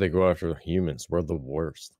why would they go after humans? We're the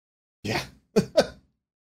worst. Yeah.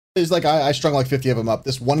 It's like I strung like 50 of them up.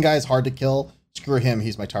 This one guy is hard to kill. Screw him.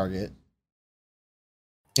 He's my target.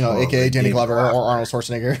 AKA Danny Glover or Arnold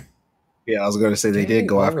Schwarzenegger. Yeah, I was going to say they did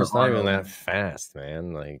go after Arnold's not even that fast,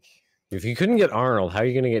 man. Like, if you couldn't get Arnold, how are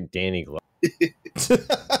you going to get Danny Glover?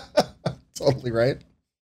 Totally right.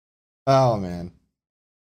 Oh, man.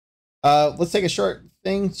 Let's take a short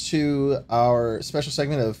thing to our special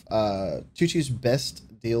segment of Tutu's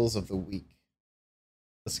best deals of the week.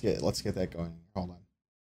 Let's get that going. Hold on.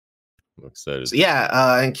 I'm excited. So,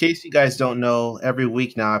 yeah, in case you guys don't know, every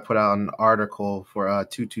week now I put out an article for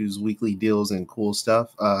Tutu's weekly deals and cool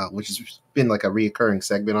stuff, which has been like a reoccurring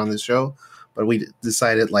segment on this show. But we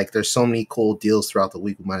decided like there's so many cool deals throughout the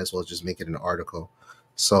week, we might as well just make it an article.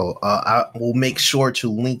 So I will make sure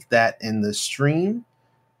to link that in the stream.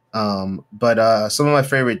 But some of my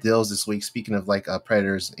favorite deals this week, speaking of like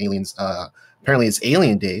Predators, Aliens, apparently it's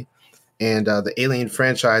Alien Day, and the Alien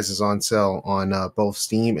franchise is on sale on both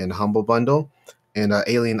Steam and Humble Bundle. And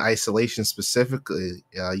Alien Isolation specifically,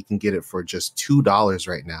 you can get it for just $2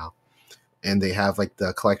 right now. And they have like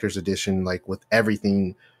the collector's edition, like with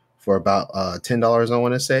everything, for about $10, I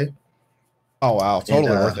want to say. Oh, wow.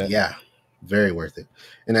 Totally worth it. Yeah, very worth it.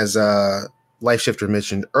 And as Life Shifter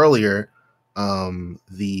mentioned earlier,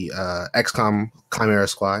 the XCOM Chimera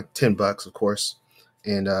Squad, $10, of course.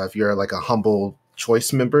 And if you're like a Humble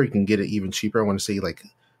Choice member, you can get it even cheaper. I want to say like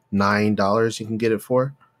 $9 you can get it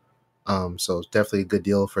for. So definitely a good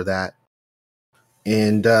deal for that.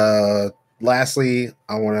 And lastly,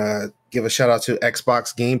 I want to give a shout out to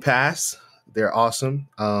Xbox Game Pass. They're awesome.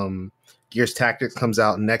 Gears Tactics comes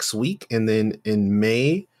out next week, and then in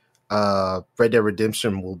May, Red Dead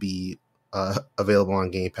Redemption will be available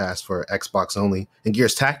on Game Pass for Xbox only, and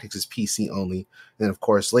Gears Tactics is PC only. And of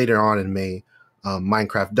course, later on in May,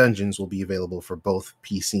 Minecraft Dungeons will be available for both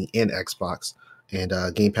PC and Xbox. And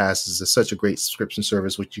Game Pass is such a great subscription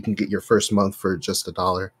service, which you can get your first month for just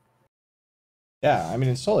 $1. Yeah, I mean,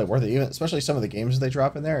 it's totally worth it. Even especially some of the games they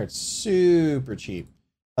drop in there, it's super cheap.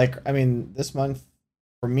 Like, I mean, this month,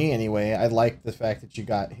 for me anyway, I like the fact that you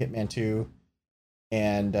got Hitman 2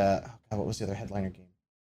 and what was the other headliner game?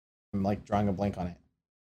 I'm like drawing a blank on it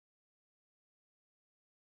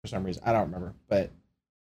for some reason. I don't remember, but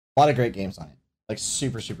a lot of great games on it. Like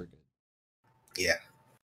super, super good. Yeah.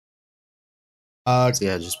 So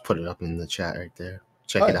yeah, just put it up in the chat right there.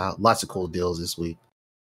 Check it out. Lots of cool deals this week.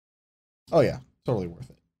 Oh yeah, totally worth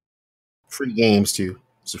it. Free games too.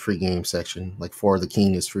 It's a free game section. Like For the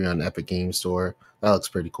King is free on the Epic Games Store. That looks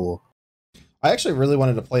pretty cool. I actually really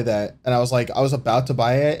wanted to play that, and I was about to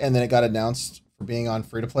buy it, and then it got announced for being on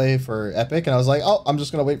free to play for Epic, and I was like, oh, I'm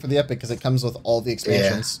just gonna wait for the Epic because it comes with all the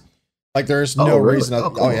expansions. Yeah. Like there's no reason.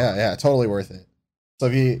 Cool. Oh yeah, totally worth it. So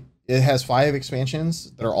it has 5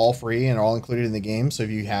 expansions that are all free and are all included in the game. So if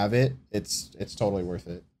you have it, it's totally worth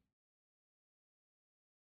it.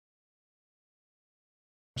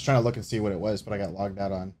 I was trying to look and see what it was, but I got logged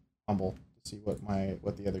out on Humble to see what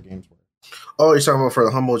the other games were. Oh, you're talking about for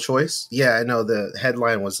the Humble Choice? Yeah, I know the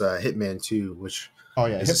headline was Hitman 2, which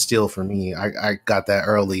is a steal for me. I got that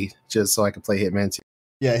early just so I could play Hitman 2.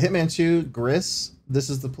 Yeah, Hitman 2, Gris, This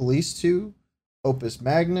Is the Police 2, Opus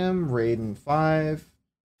Magnum, Raiden 5,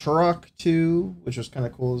 Turok 2, which was kind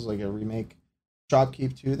of cool, is like a remake,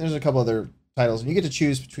 Shopkeep 2. There's a couple other titles, and you get to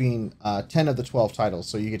choose between 10 of the 12 titles,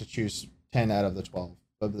 so you get to choose 10 out of the 12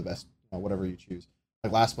 of the best, whatever you choose.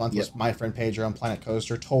 Like last month Yep. was My Friend Pedro and Planet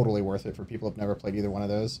Coaster. Totally worth it for people who've never played either one of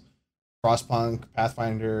those. Frostpunk,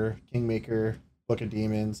 Pathfinder, Kingmaker, Book of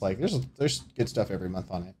Demons. Like there's good stuff every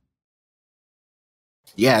month on it.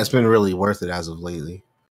 Yeah, it's been really worth it as of lately.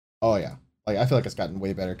 Oh yeah, like I feel like it's gotten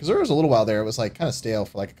way better because there was a little while there it was like kind of stale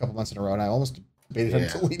for like a couple months in a row, and I almost debated on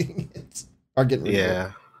Yeah. deleting it or getting rid of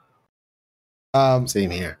it. Yeah,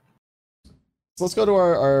 same here. So let's go to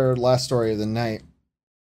our last story of the night.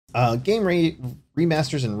 Game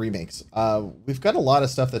remasters and remakes. We've got a lot of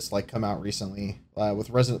stuff that's like come out recently. With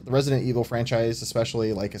the Resident Evil franchise,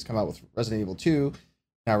 especially like has come out with Resident Evil 2,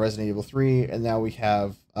 now Resident Evil 3, and now we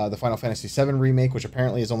have the Final Fantasy 7 remake, which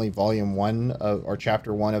apparently is only volume 1 or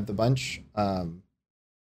chapter 1 of the bunch.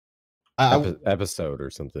 Episode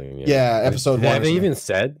or something. Yeah, episode 1. Have they even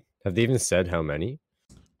said how many?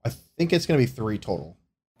 I think it's going to be 3 total.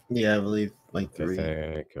 Yeah, I believe like 3.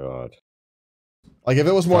 Thank God. Like if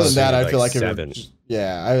it was more than that, I like feel like 7.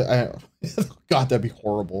 I God, that'd be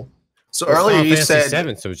horrible. So It's earlier Final you Fantasy said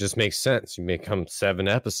 7, so it just makes sense. You make them 7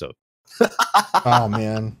 episodes. Oh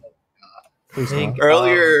man. Please Think no.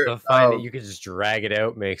 Earlier, the fact that you could just drag it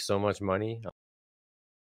out, make so much money.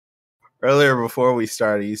 earlier before we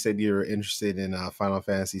started, you said you were interested in Final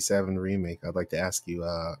Fantasy 7 remake. I'd like to ask you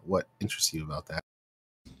what interests you about that.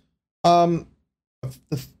 Kind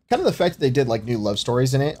of the fact that they did like new love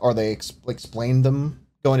stories in it, or they explained them,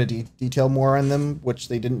 go into detail more on them, which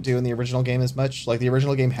they didn't do in the original game as much. Like the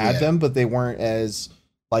original game had them, but they weren't as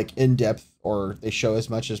like in depth, or they show as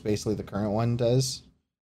much as basically the current one does.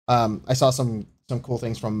 I saw some cool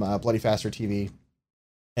things from Bloody Faster TV,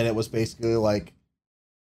 and it was basically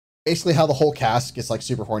how the whole cast gets like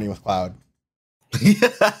super horny with Cloud.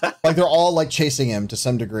 Like they're all like chasing him to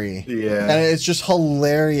some degree. Yeah. And it's just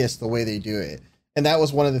hilarious the way they do it. And that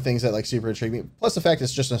was one of the things that like super intrigued me. Plus the fact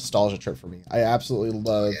it's just a nostalgia trip for me. I absolutely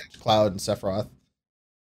love Cloud and Sephiroth.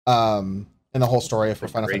 And the whole story for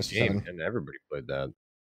Final Fantasy VII. And everybody played that.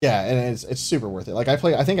 Yeah, and it's super worth it. Like I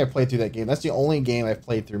think I played through that game. That's the only game I've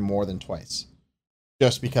played through more than twice.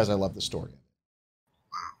 Just because I love the story.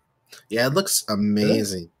 Yeah, it looks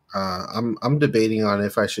amazing. I'm debating on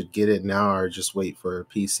if I should get it now or just wait for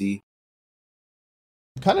PC.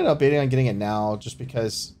 I'm kind of debating on getting it now just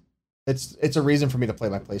because it's a reason for me to play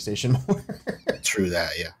my PlayStation more. True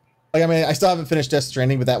that, yeah. Like I mean, I still haven't finished Death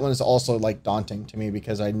Stranding, but that one is also like daunting to me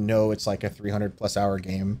because I know it's like a 300+ hour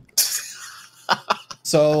game.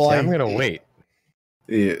 So like, I'm gonna wait.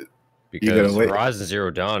 Yeah, because wait. Horizon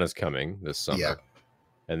Zero Dawn is coming this summer. Yeah.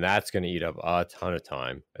 And that's gonna eat up a ton of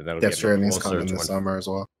time. And that'll Death get me Stranding's closer coming to this summer as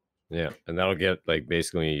well. Yeah, and that'll get like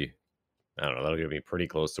basically, I don't know, that'll get me pretty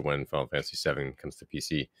close to when Final Fantasy 7 comes to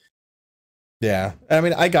PC. yeah, I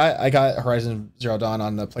mean, I got Horizon Zero Dawn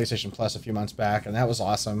on the PlayStation Plus a few months back, and that was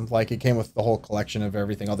awesome. Like, it came with the whole collection of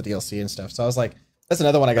everything, all the DLC and stuff. So I was like, that's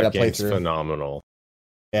another one I gotta That play game's through. phenomenal.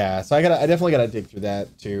 Yeah, so I definitely gotta dig through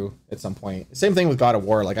that too at some point. Same thing with God of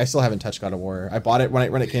War. Like, I still haven't touched God of War. I bought it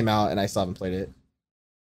when it came out, and I still haven't played it.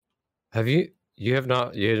 Have you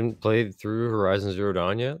hadn't played through Horizon Zero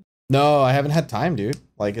Dawn yet? No, I haven't had time, dude.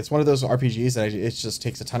 Like, it's one of those RPGs that it just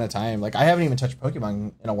takes a ton of time. Like, I haven't even touched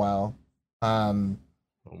Pokemon in a while. Oh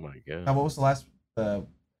my god. What was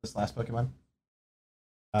this last Pokemon?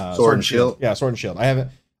 Sword and Shield. Yeah, Sword and Shield. I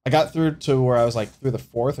got through to where I was like through the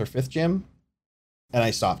 4th or 5th gym, and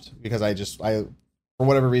I stopped because I for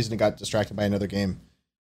whatever reason, got distracted by another game.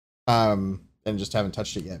 And just haven't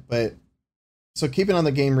touched it yet. But so keeping on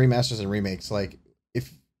the game remasters and remakes, like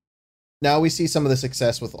if now we see some of the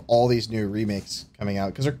success with all these new remakes coming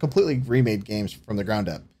out because they're completely remade games from the ground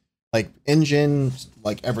up, like engine,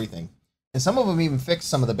 like everything, and some of them even fix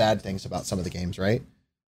some of the bad things about some of the games, right?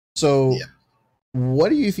 So, what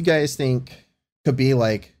do you guys think could be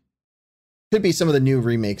some of the new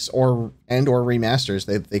remakes or remasters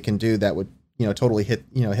they can do that would totally hit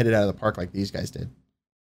it out of the park like these guys did?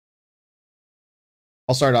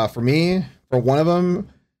 I'll start off. For me, for one of them,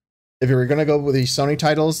 if you were going to go with these Sony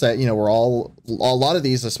titles that, were a lot of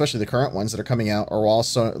these, especially the current ones that are coming out, are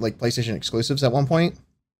also like PlayStation exclusives at one point,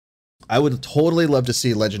 I would totally love to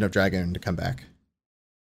see Legend of Dragon to come back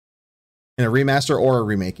in a remaster or a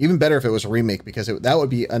remake. Even better if it was a remake, because that would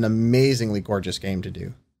be an amazingly gorgeous game to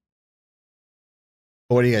do.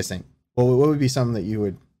 But what do you guys think? Well, what would be something that you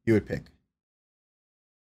would pick?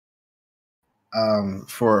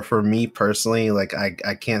 For me personally, like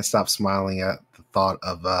I can't stop smiling at the thought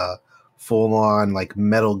of a full on like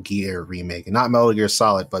Metal Gear remake, and not Metal Gear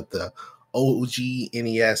Solid, but the OG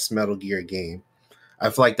NES Metal Gear game. I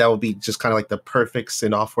feel like that would be just kind of like the perfect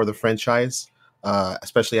send off for the franchise,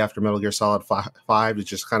 especially after Metal Gear Solid 5 to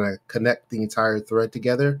just kind of connect the entire thread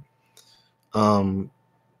together.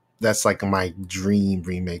 that's like my dream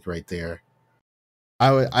remake right there.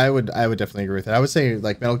 I would definitely agree with that. I would say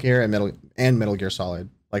like Metal Gear and Metal Gear Solid.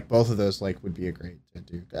 Like both of those like would be a great to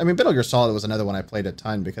do. I mean, Metal Gear Solid was another one I played a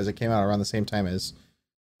ton because it came out around the same time as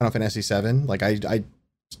Final Fantasy VII. Like I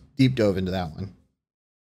deep dove into that one.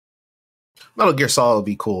 Metal Gear Solid would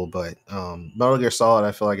be cool, but Metal Gear Solid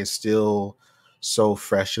I feel like it's still so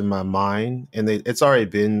fresh in my mind, and it's already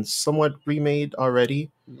been somewhat remade already.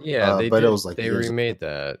 Yeah, but it was like they remade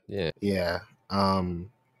that. Yeah, yeah.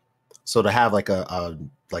 So to have like a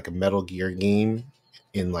Metal Gear game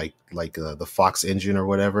in like the Fox engine or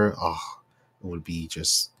whatever, it would be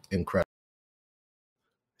just incredible.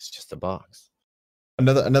 It's just a box.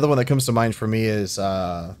 Another one that comes to mind for me is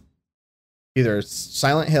either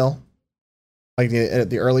Silent Hill, like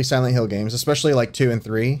the early Silent Hill games, especially like 2 and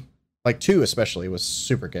 3. Like 2 especially was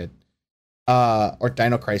super good. Or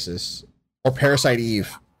Dino Crisis or Parasite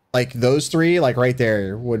Eve. Like those 3, like right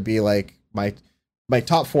there would be like my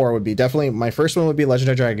top 4 would be definitely, my first one would be Legend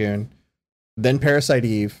of Dragoon, then Parasite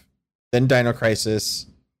Eve, then Dino Crisis,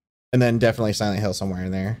 and then definitely Silent Hill somewhere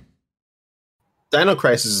in there. Dino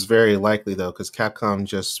Crisis is very likely though, because Capcom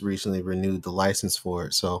just recently renewed the license for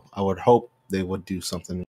it, so I would hope they would do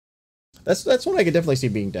something. That's one I could definitely see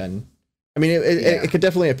being done. I mean, it could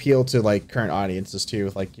definitely appeal to like current audiences too,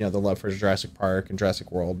 with like, you know, the love for Jurassic Park and Jurassic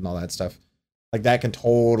World and all that stuff. Like that can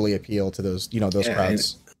totally appeal to those, you know, those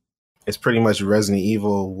crowds. It's pretty much Resident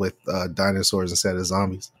Evil with dinosaurs instead of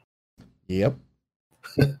zombies. Yep.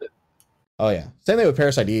 Oh yeah. Same thing with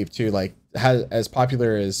Parasite Eve too. Like, as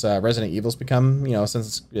popular as Resident Evil's become, you know,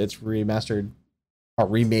 since it's remastered or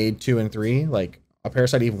remade 2 and 3, like a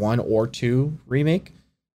Parasite Eve 1 or 2 remake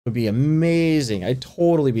would be amazing. I'd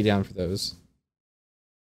totally be down for those.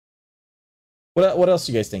 What else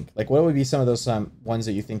do you guys think? Like, what would be some of those ones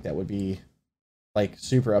that you think that would be like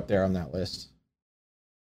super up there on that list?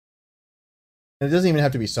 And it doesn't even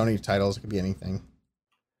have to be Sony titles. It could be anything.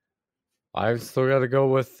 I've still got to go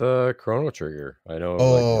with Chrono Trigger. I know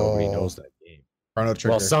like nobody knows that game. Chrono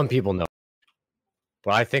Trigger. Well, some people know,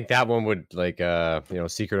 but I think that one would like you know,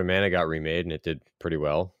 Secret of Mana got remade and it did pretty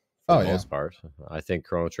well for the most part. I think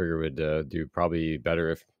Chrono Trigger would do probably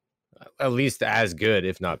better, if at least as good,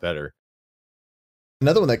 if not better.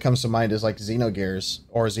 Another one that comes to mind is like Xenogears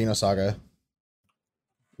or Xenosaga.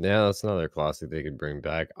 Yeah, that's another classic they could bring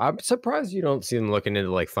back. I'm surprised you don't see them looking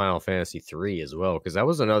into like Final Fantasy 3 as well, because that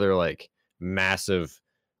was another like massive,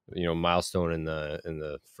 you know, milestone in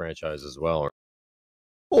the franchise as well.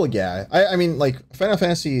 Well, yeah. I mean, like Final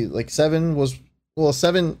Fantasy like 7 was, well,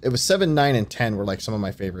 7, it was 7, 9, and 10 were like some of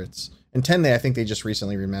my favorites. And 10 I think they just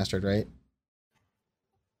recently remastered, right?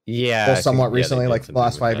 Yeah. Well, somewhat recently, like the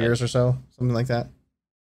last 5 years or so, something like that.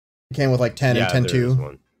 It came with like 10 and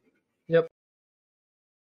 10-2. Yep.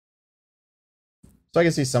 So I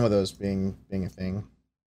can see some of those being a thing.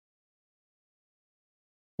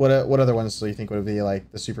 What other ones do you think would be like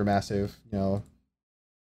the super massive, you know,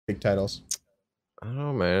 big titles? I don't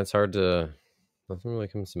know, man. It's hard to. Nothing really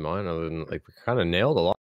comes to mind other than like we kind of nailed a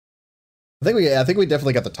lot. I think we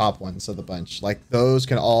definitely got the top ones of the bunch. Like those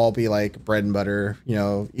can all be like bread and butter, you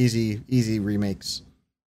know, easy remakes.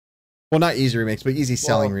 Well, not easy remakes, but easy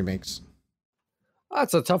selling remakes.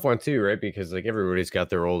 That's a tough one too, right? Because like everybody's got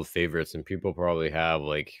their old favorites, and people probably have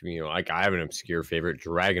like, you know, like I have an obscure favorite.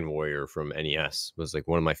 Dragon Warrior from NES was like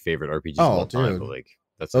one of my favorite RPGs of all time. But like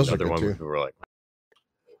that's another one where people were like,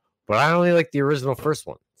 but I only like the original first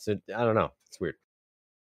one, so I don't know. It's weird.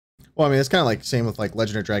 Well, I mean, it's kind of like same with like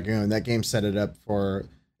Legend of Dragoon. That game set it up for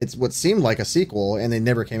it's what seemed like a sequel, and they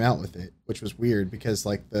never came out with it, which was weird because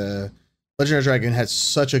like the Legend of Dragoon had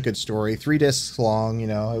such a good story, 3 discs long. You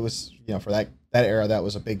know, it was, you know, for that era that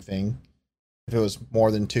was a big thing. If it was more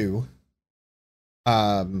than 2,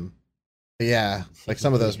 but yeah, like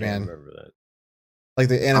some of those, man. Remember that? Like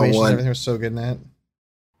the animations, everything was so good in that.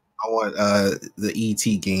 I want the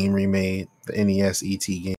ET game remade, the NES ET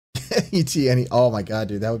game. ET, oh my god,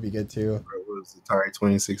 dude, that would be good too. It was Atari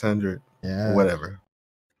 2600. Yeah, whatever.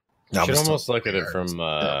 You should almost look at it from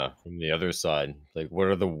the other side. Like, what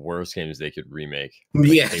are the worst games they could remake? Like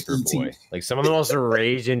Paperboy. Like some of the most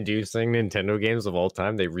rage-inducing Nintendo games of all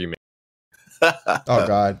time, they remake. Oh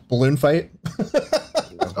god, Balloon Fight.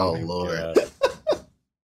 Oh lord.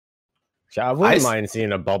 I wouldn't mind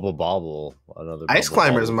seeing a Bubble Bobble. Another Ice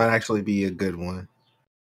Climbers might actually be a good one.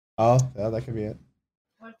 Oh, yeah, that could be it.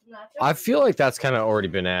 I feel like that's kind of already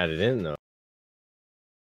been added in though.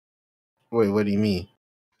 Wait, what do you mean?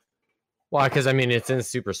 Well, because I mean it's in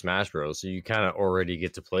Super Smash Bros, so you kind of already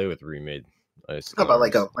get to play with remade Ice Climbers. How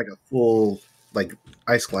about like a full like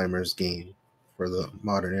Ice Climbers game for the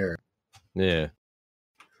modern era? Yeah.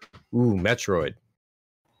 Ooh, Metroid.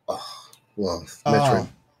 Oh, well, Oh. Metroid.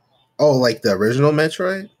 Oh, like the original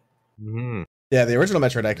Metroid? Mhm. Yeah, the original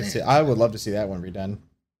Metroid I could see. I would love to see that one redone.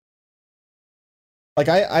 Like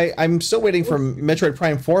I'm still waiting for Metroid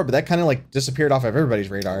Prime 4, but that kind of like disappeared off of everybody's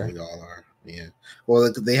radar. We all are. Yeah.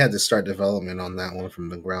 Well, they had to start development on that one from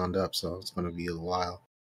the ground up, so it's going to be a while.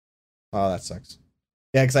 Oh, that sucks.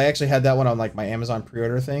 Yeah, because I actually had that one on like my Amazon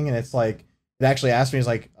pre-order thing, and it's like it actually asked me, it's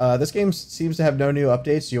like, this game seems to have no new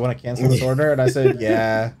updates. Do you want to cancel this order? And I said,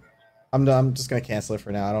 yeah. I'm just gonna cancel it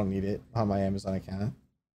for now. I don't need it on my Amazon account.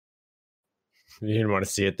 You didn't want to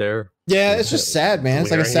see it there. Yeah, it's just sad, man.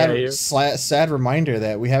 It's like a Glaring at sad reminder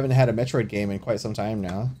that we haven't had a Metroid game in quite some time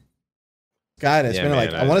now. God, it's Yeah, been man,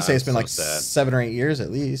 like I want to say it's been so like sad. 7 or 8 years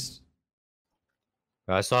at least.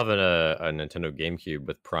 I still have a Nintendo GameCube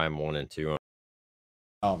with Prime 1 and 2.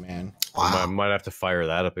 Oh man. I Wow. might have to fire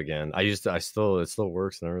that up again. It still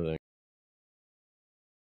works and everything.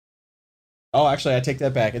 Oh, actually, I take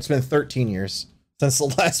that back. It's been 13 years since the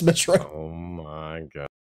last Metroid. Oh my god.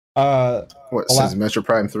 What, a lot- since Metro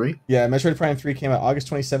Prime 3? Yeah, Metroid Prime 3 came out August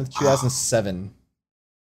 27th, 2007.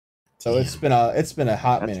 So it's been a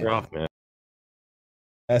hot That's minute. rough, man.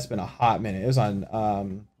 That's been a hot minute. It was on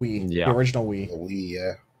Wii, Yeah. the original Wii. The Wii,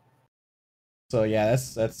 yeah. So yeah,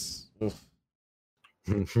 that's oof.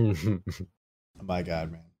 My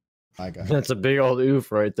god, man. My god. That's a big old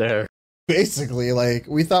oof right there. Basically, like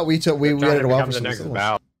we thought we waited a while for the some next similar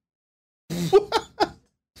bout.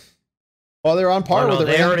 Well, they're on par Oh, no, with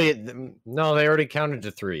it. they right? they already counted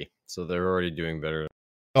to 3, so they're already doing better.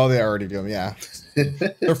 Oh, they already do them. Yeah,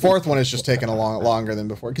 their fourth one is just taking longer than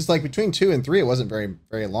before. Because like between 2 and 3, it wasn't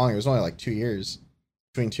very long. It was only like 2 years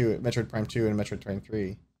between Metroid Prime 2 and Metroid Prime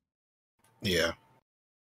 3. Yeah.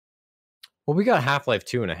 Well, we got Half-Life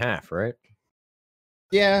 2.5, right?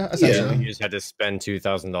 Yeah, essentially. You just had to spend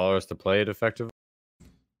 $2,000 to play it effectively.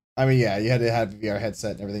 I mean, yeah, you had to have a VR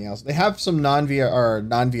headset and everything else. They have some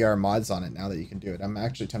non-VR mods on it now that you can do it. I'm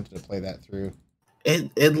actually tempted to play that through.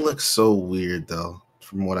 It looks so weird though,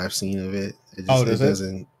 from what I've seen of it. It just, Does it?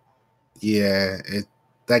 Doesn't. Yeah,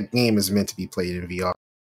 that game is meant to be played in VR.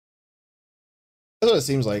 That's what it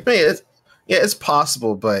seems like. I mean, it's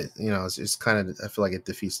possible, but it's kind of. I feel like it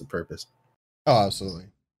defeats the purpose. Oh, absolutely.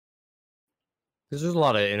 Because there's a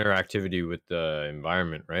lot of interactivity with the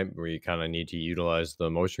environment, right? Where you kind of need to utilize the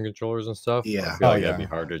motion controllers and stuff. Yeah. I feel Oh, like that'd yeah. be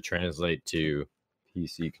hard to translate to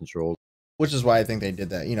PC controls. Which is why I think they did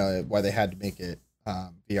that. Why they had to make it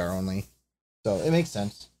VR only. So it makes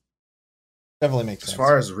sense. Definitely makes sense. As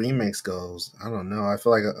far as remakes goes, I don't know. I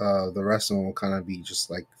feel like the rest of them will kind of be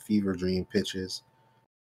just like fever dream pitches.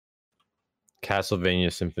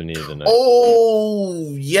 Castlevania Symphony of the Night.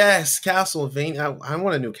 Oh yes, Castlevania. I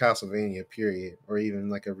want a new Castlevania, period, or even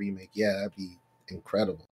like a remake. Yeah, that'd be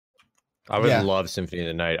incredible. I would Yeah. love Symphony of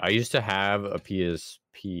the Night. I used to have a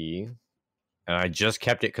PSP, and I just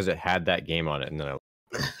kept it because it had that game on it, and then I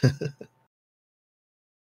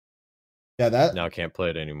Yeah, that. now can't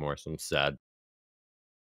play it anymore, so I'm sad.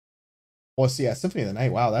 Well, see, yeah, Symphony of the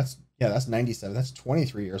Night. Wow, that's 97. That's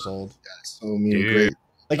 23 years old. So many Dude. great.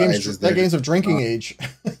 That game's of drinking age.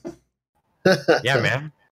 Yeah,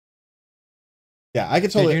 man. Yeah, I could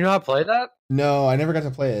Did totally. you not play that? No, I never got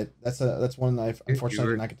to play it. That's one I unfortunately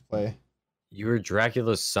were- did not get to play. You were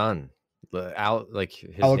Dracula's son. His Alucard?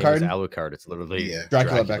 name is Alucard. It's literally Yeah.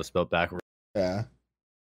 Dracula Dracula back- spelled backwards. Yeah.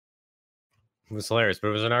 It was hilarious, but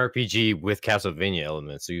it was an RPG with Castlevania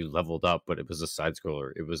elements. So you leveled up, but it was a side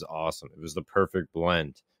scroller. It was awesome. It was the perfect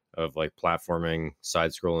blend of like platforming,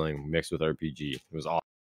 side scrolling mixed with RPG. It was awesome.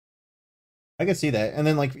 I could see that. And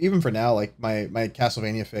then like even for now, like my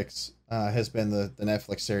Castlevania fix has been the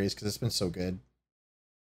Netflix series because it's been so good.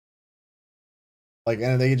 Like,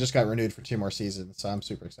 and they just got renewed for 2 more seasons, so I'm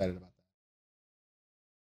super excited about that.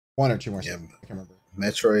 1 or 2 more Yeah. seasons. I can't remember.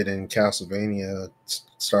 Metroid and Castlevania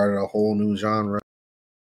started a whole new genre.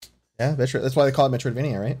 Yeah, Metroid, that's why they call it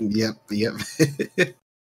Metroidvania, right? Yep.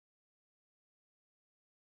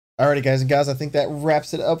 Alrighty, guys and gals, I think that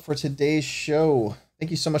wraps it up for today's show.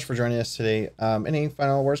 Thank you so much for joining us today. Any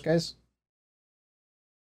final words, guys?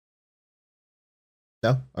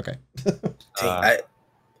 No? Okay. I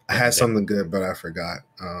had something good, but I forgot.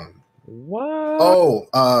 What?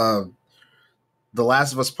 The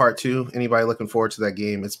Last of Us Part 2. Anybody looking forward to that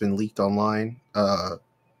game? It's been leaked online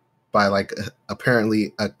by like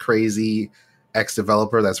apparently a crazy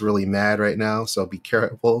ex-developer that's really mad right now. So be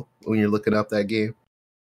careful when you're looking up that game.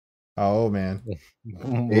 Oh, man.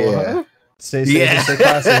 Yeah. Stay safe and stay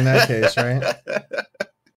classy in that case, right?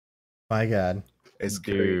 My God. It's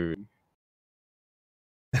Dude.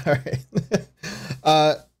 All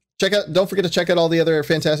right. Don't forget to check out all the other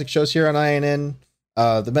fantastic shows here on INN.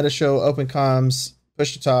 The Meta Show, Open Comms,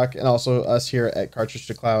 Push to Talk, and also us here at Cartridge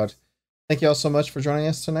to Cloud. Thank you all so much for joining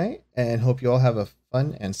us tonight, and hope you all have a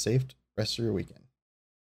fun and safe rest of your weekend.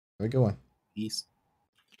 Have a good one. Peace.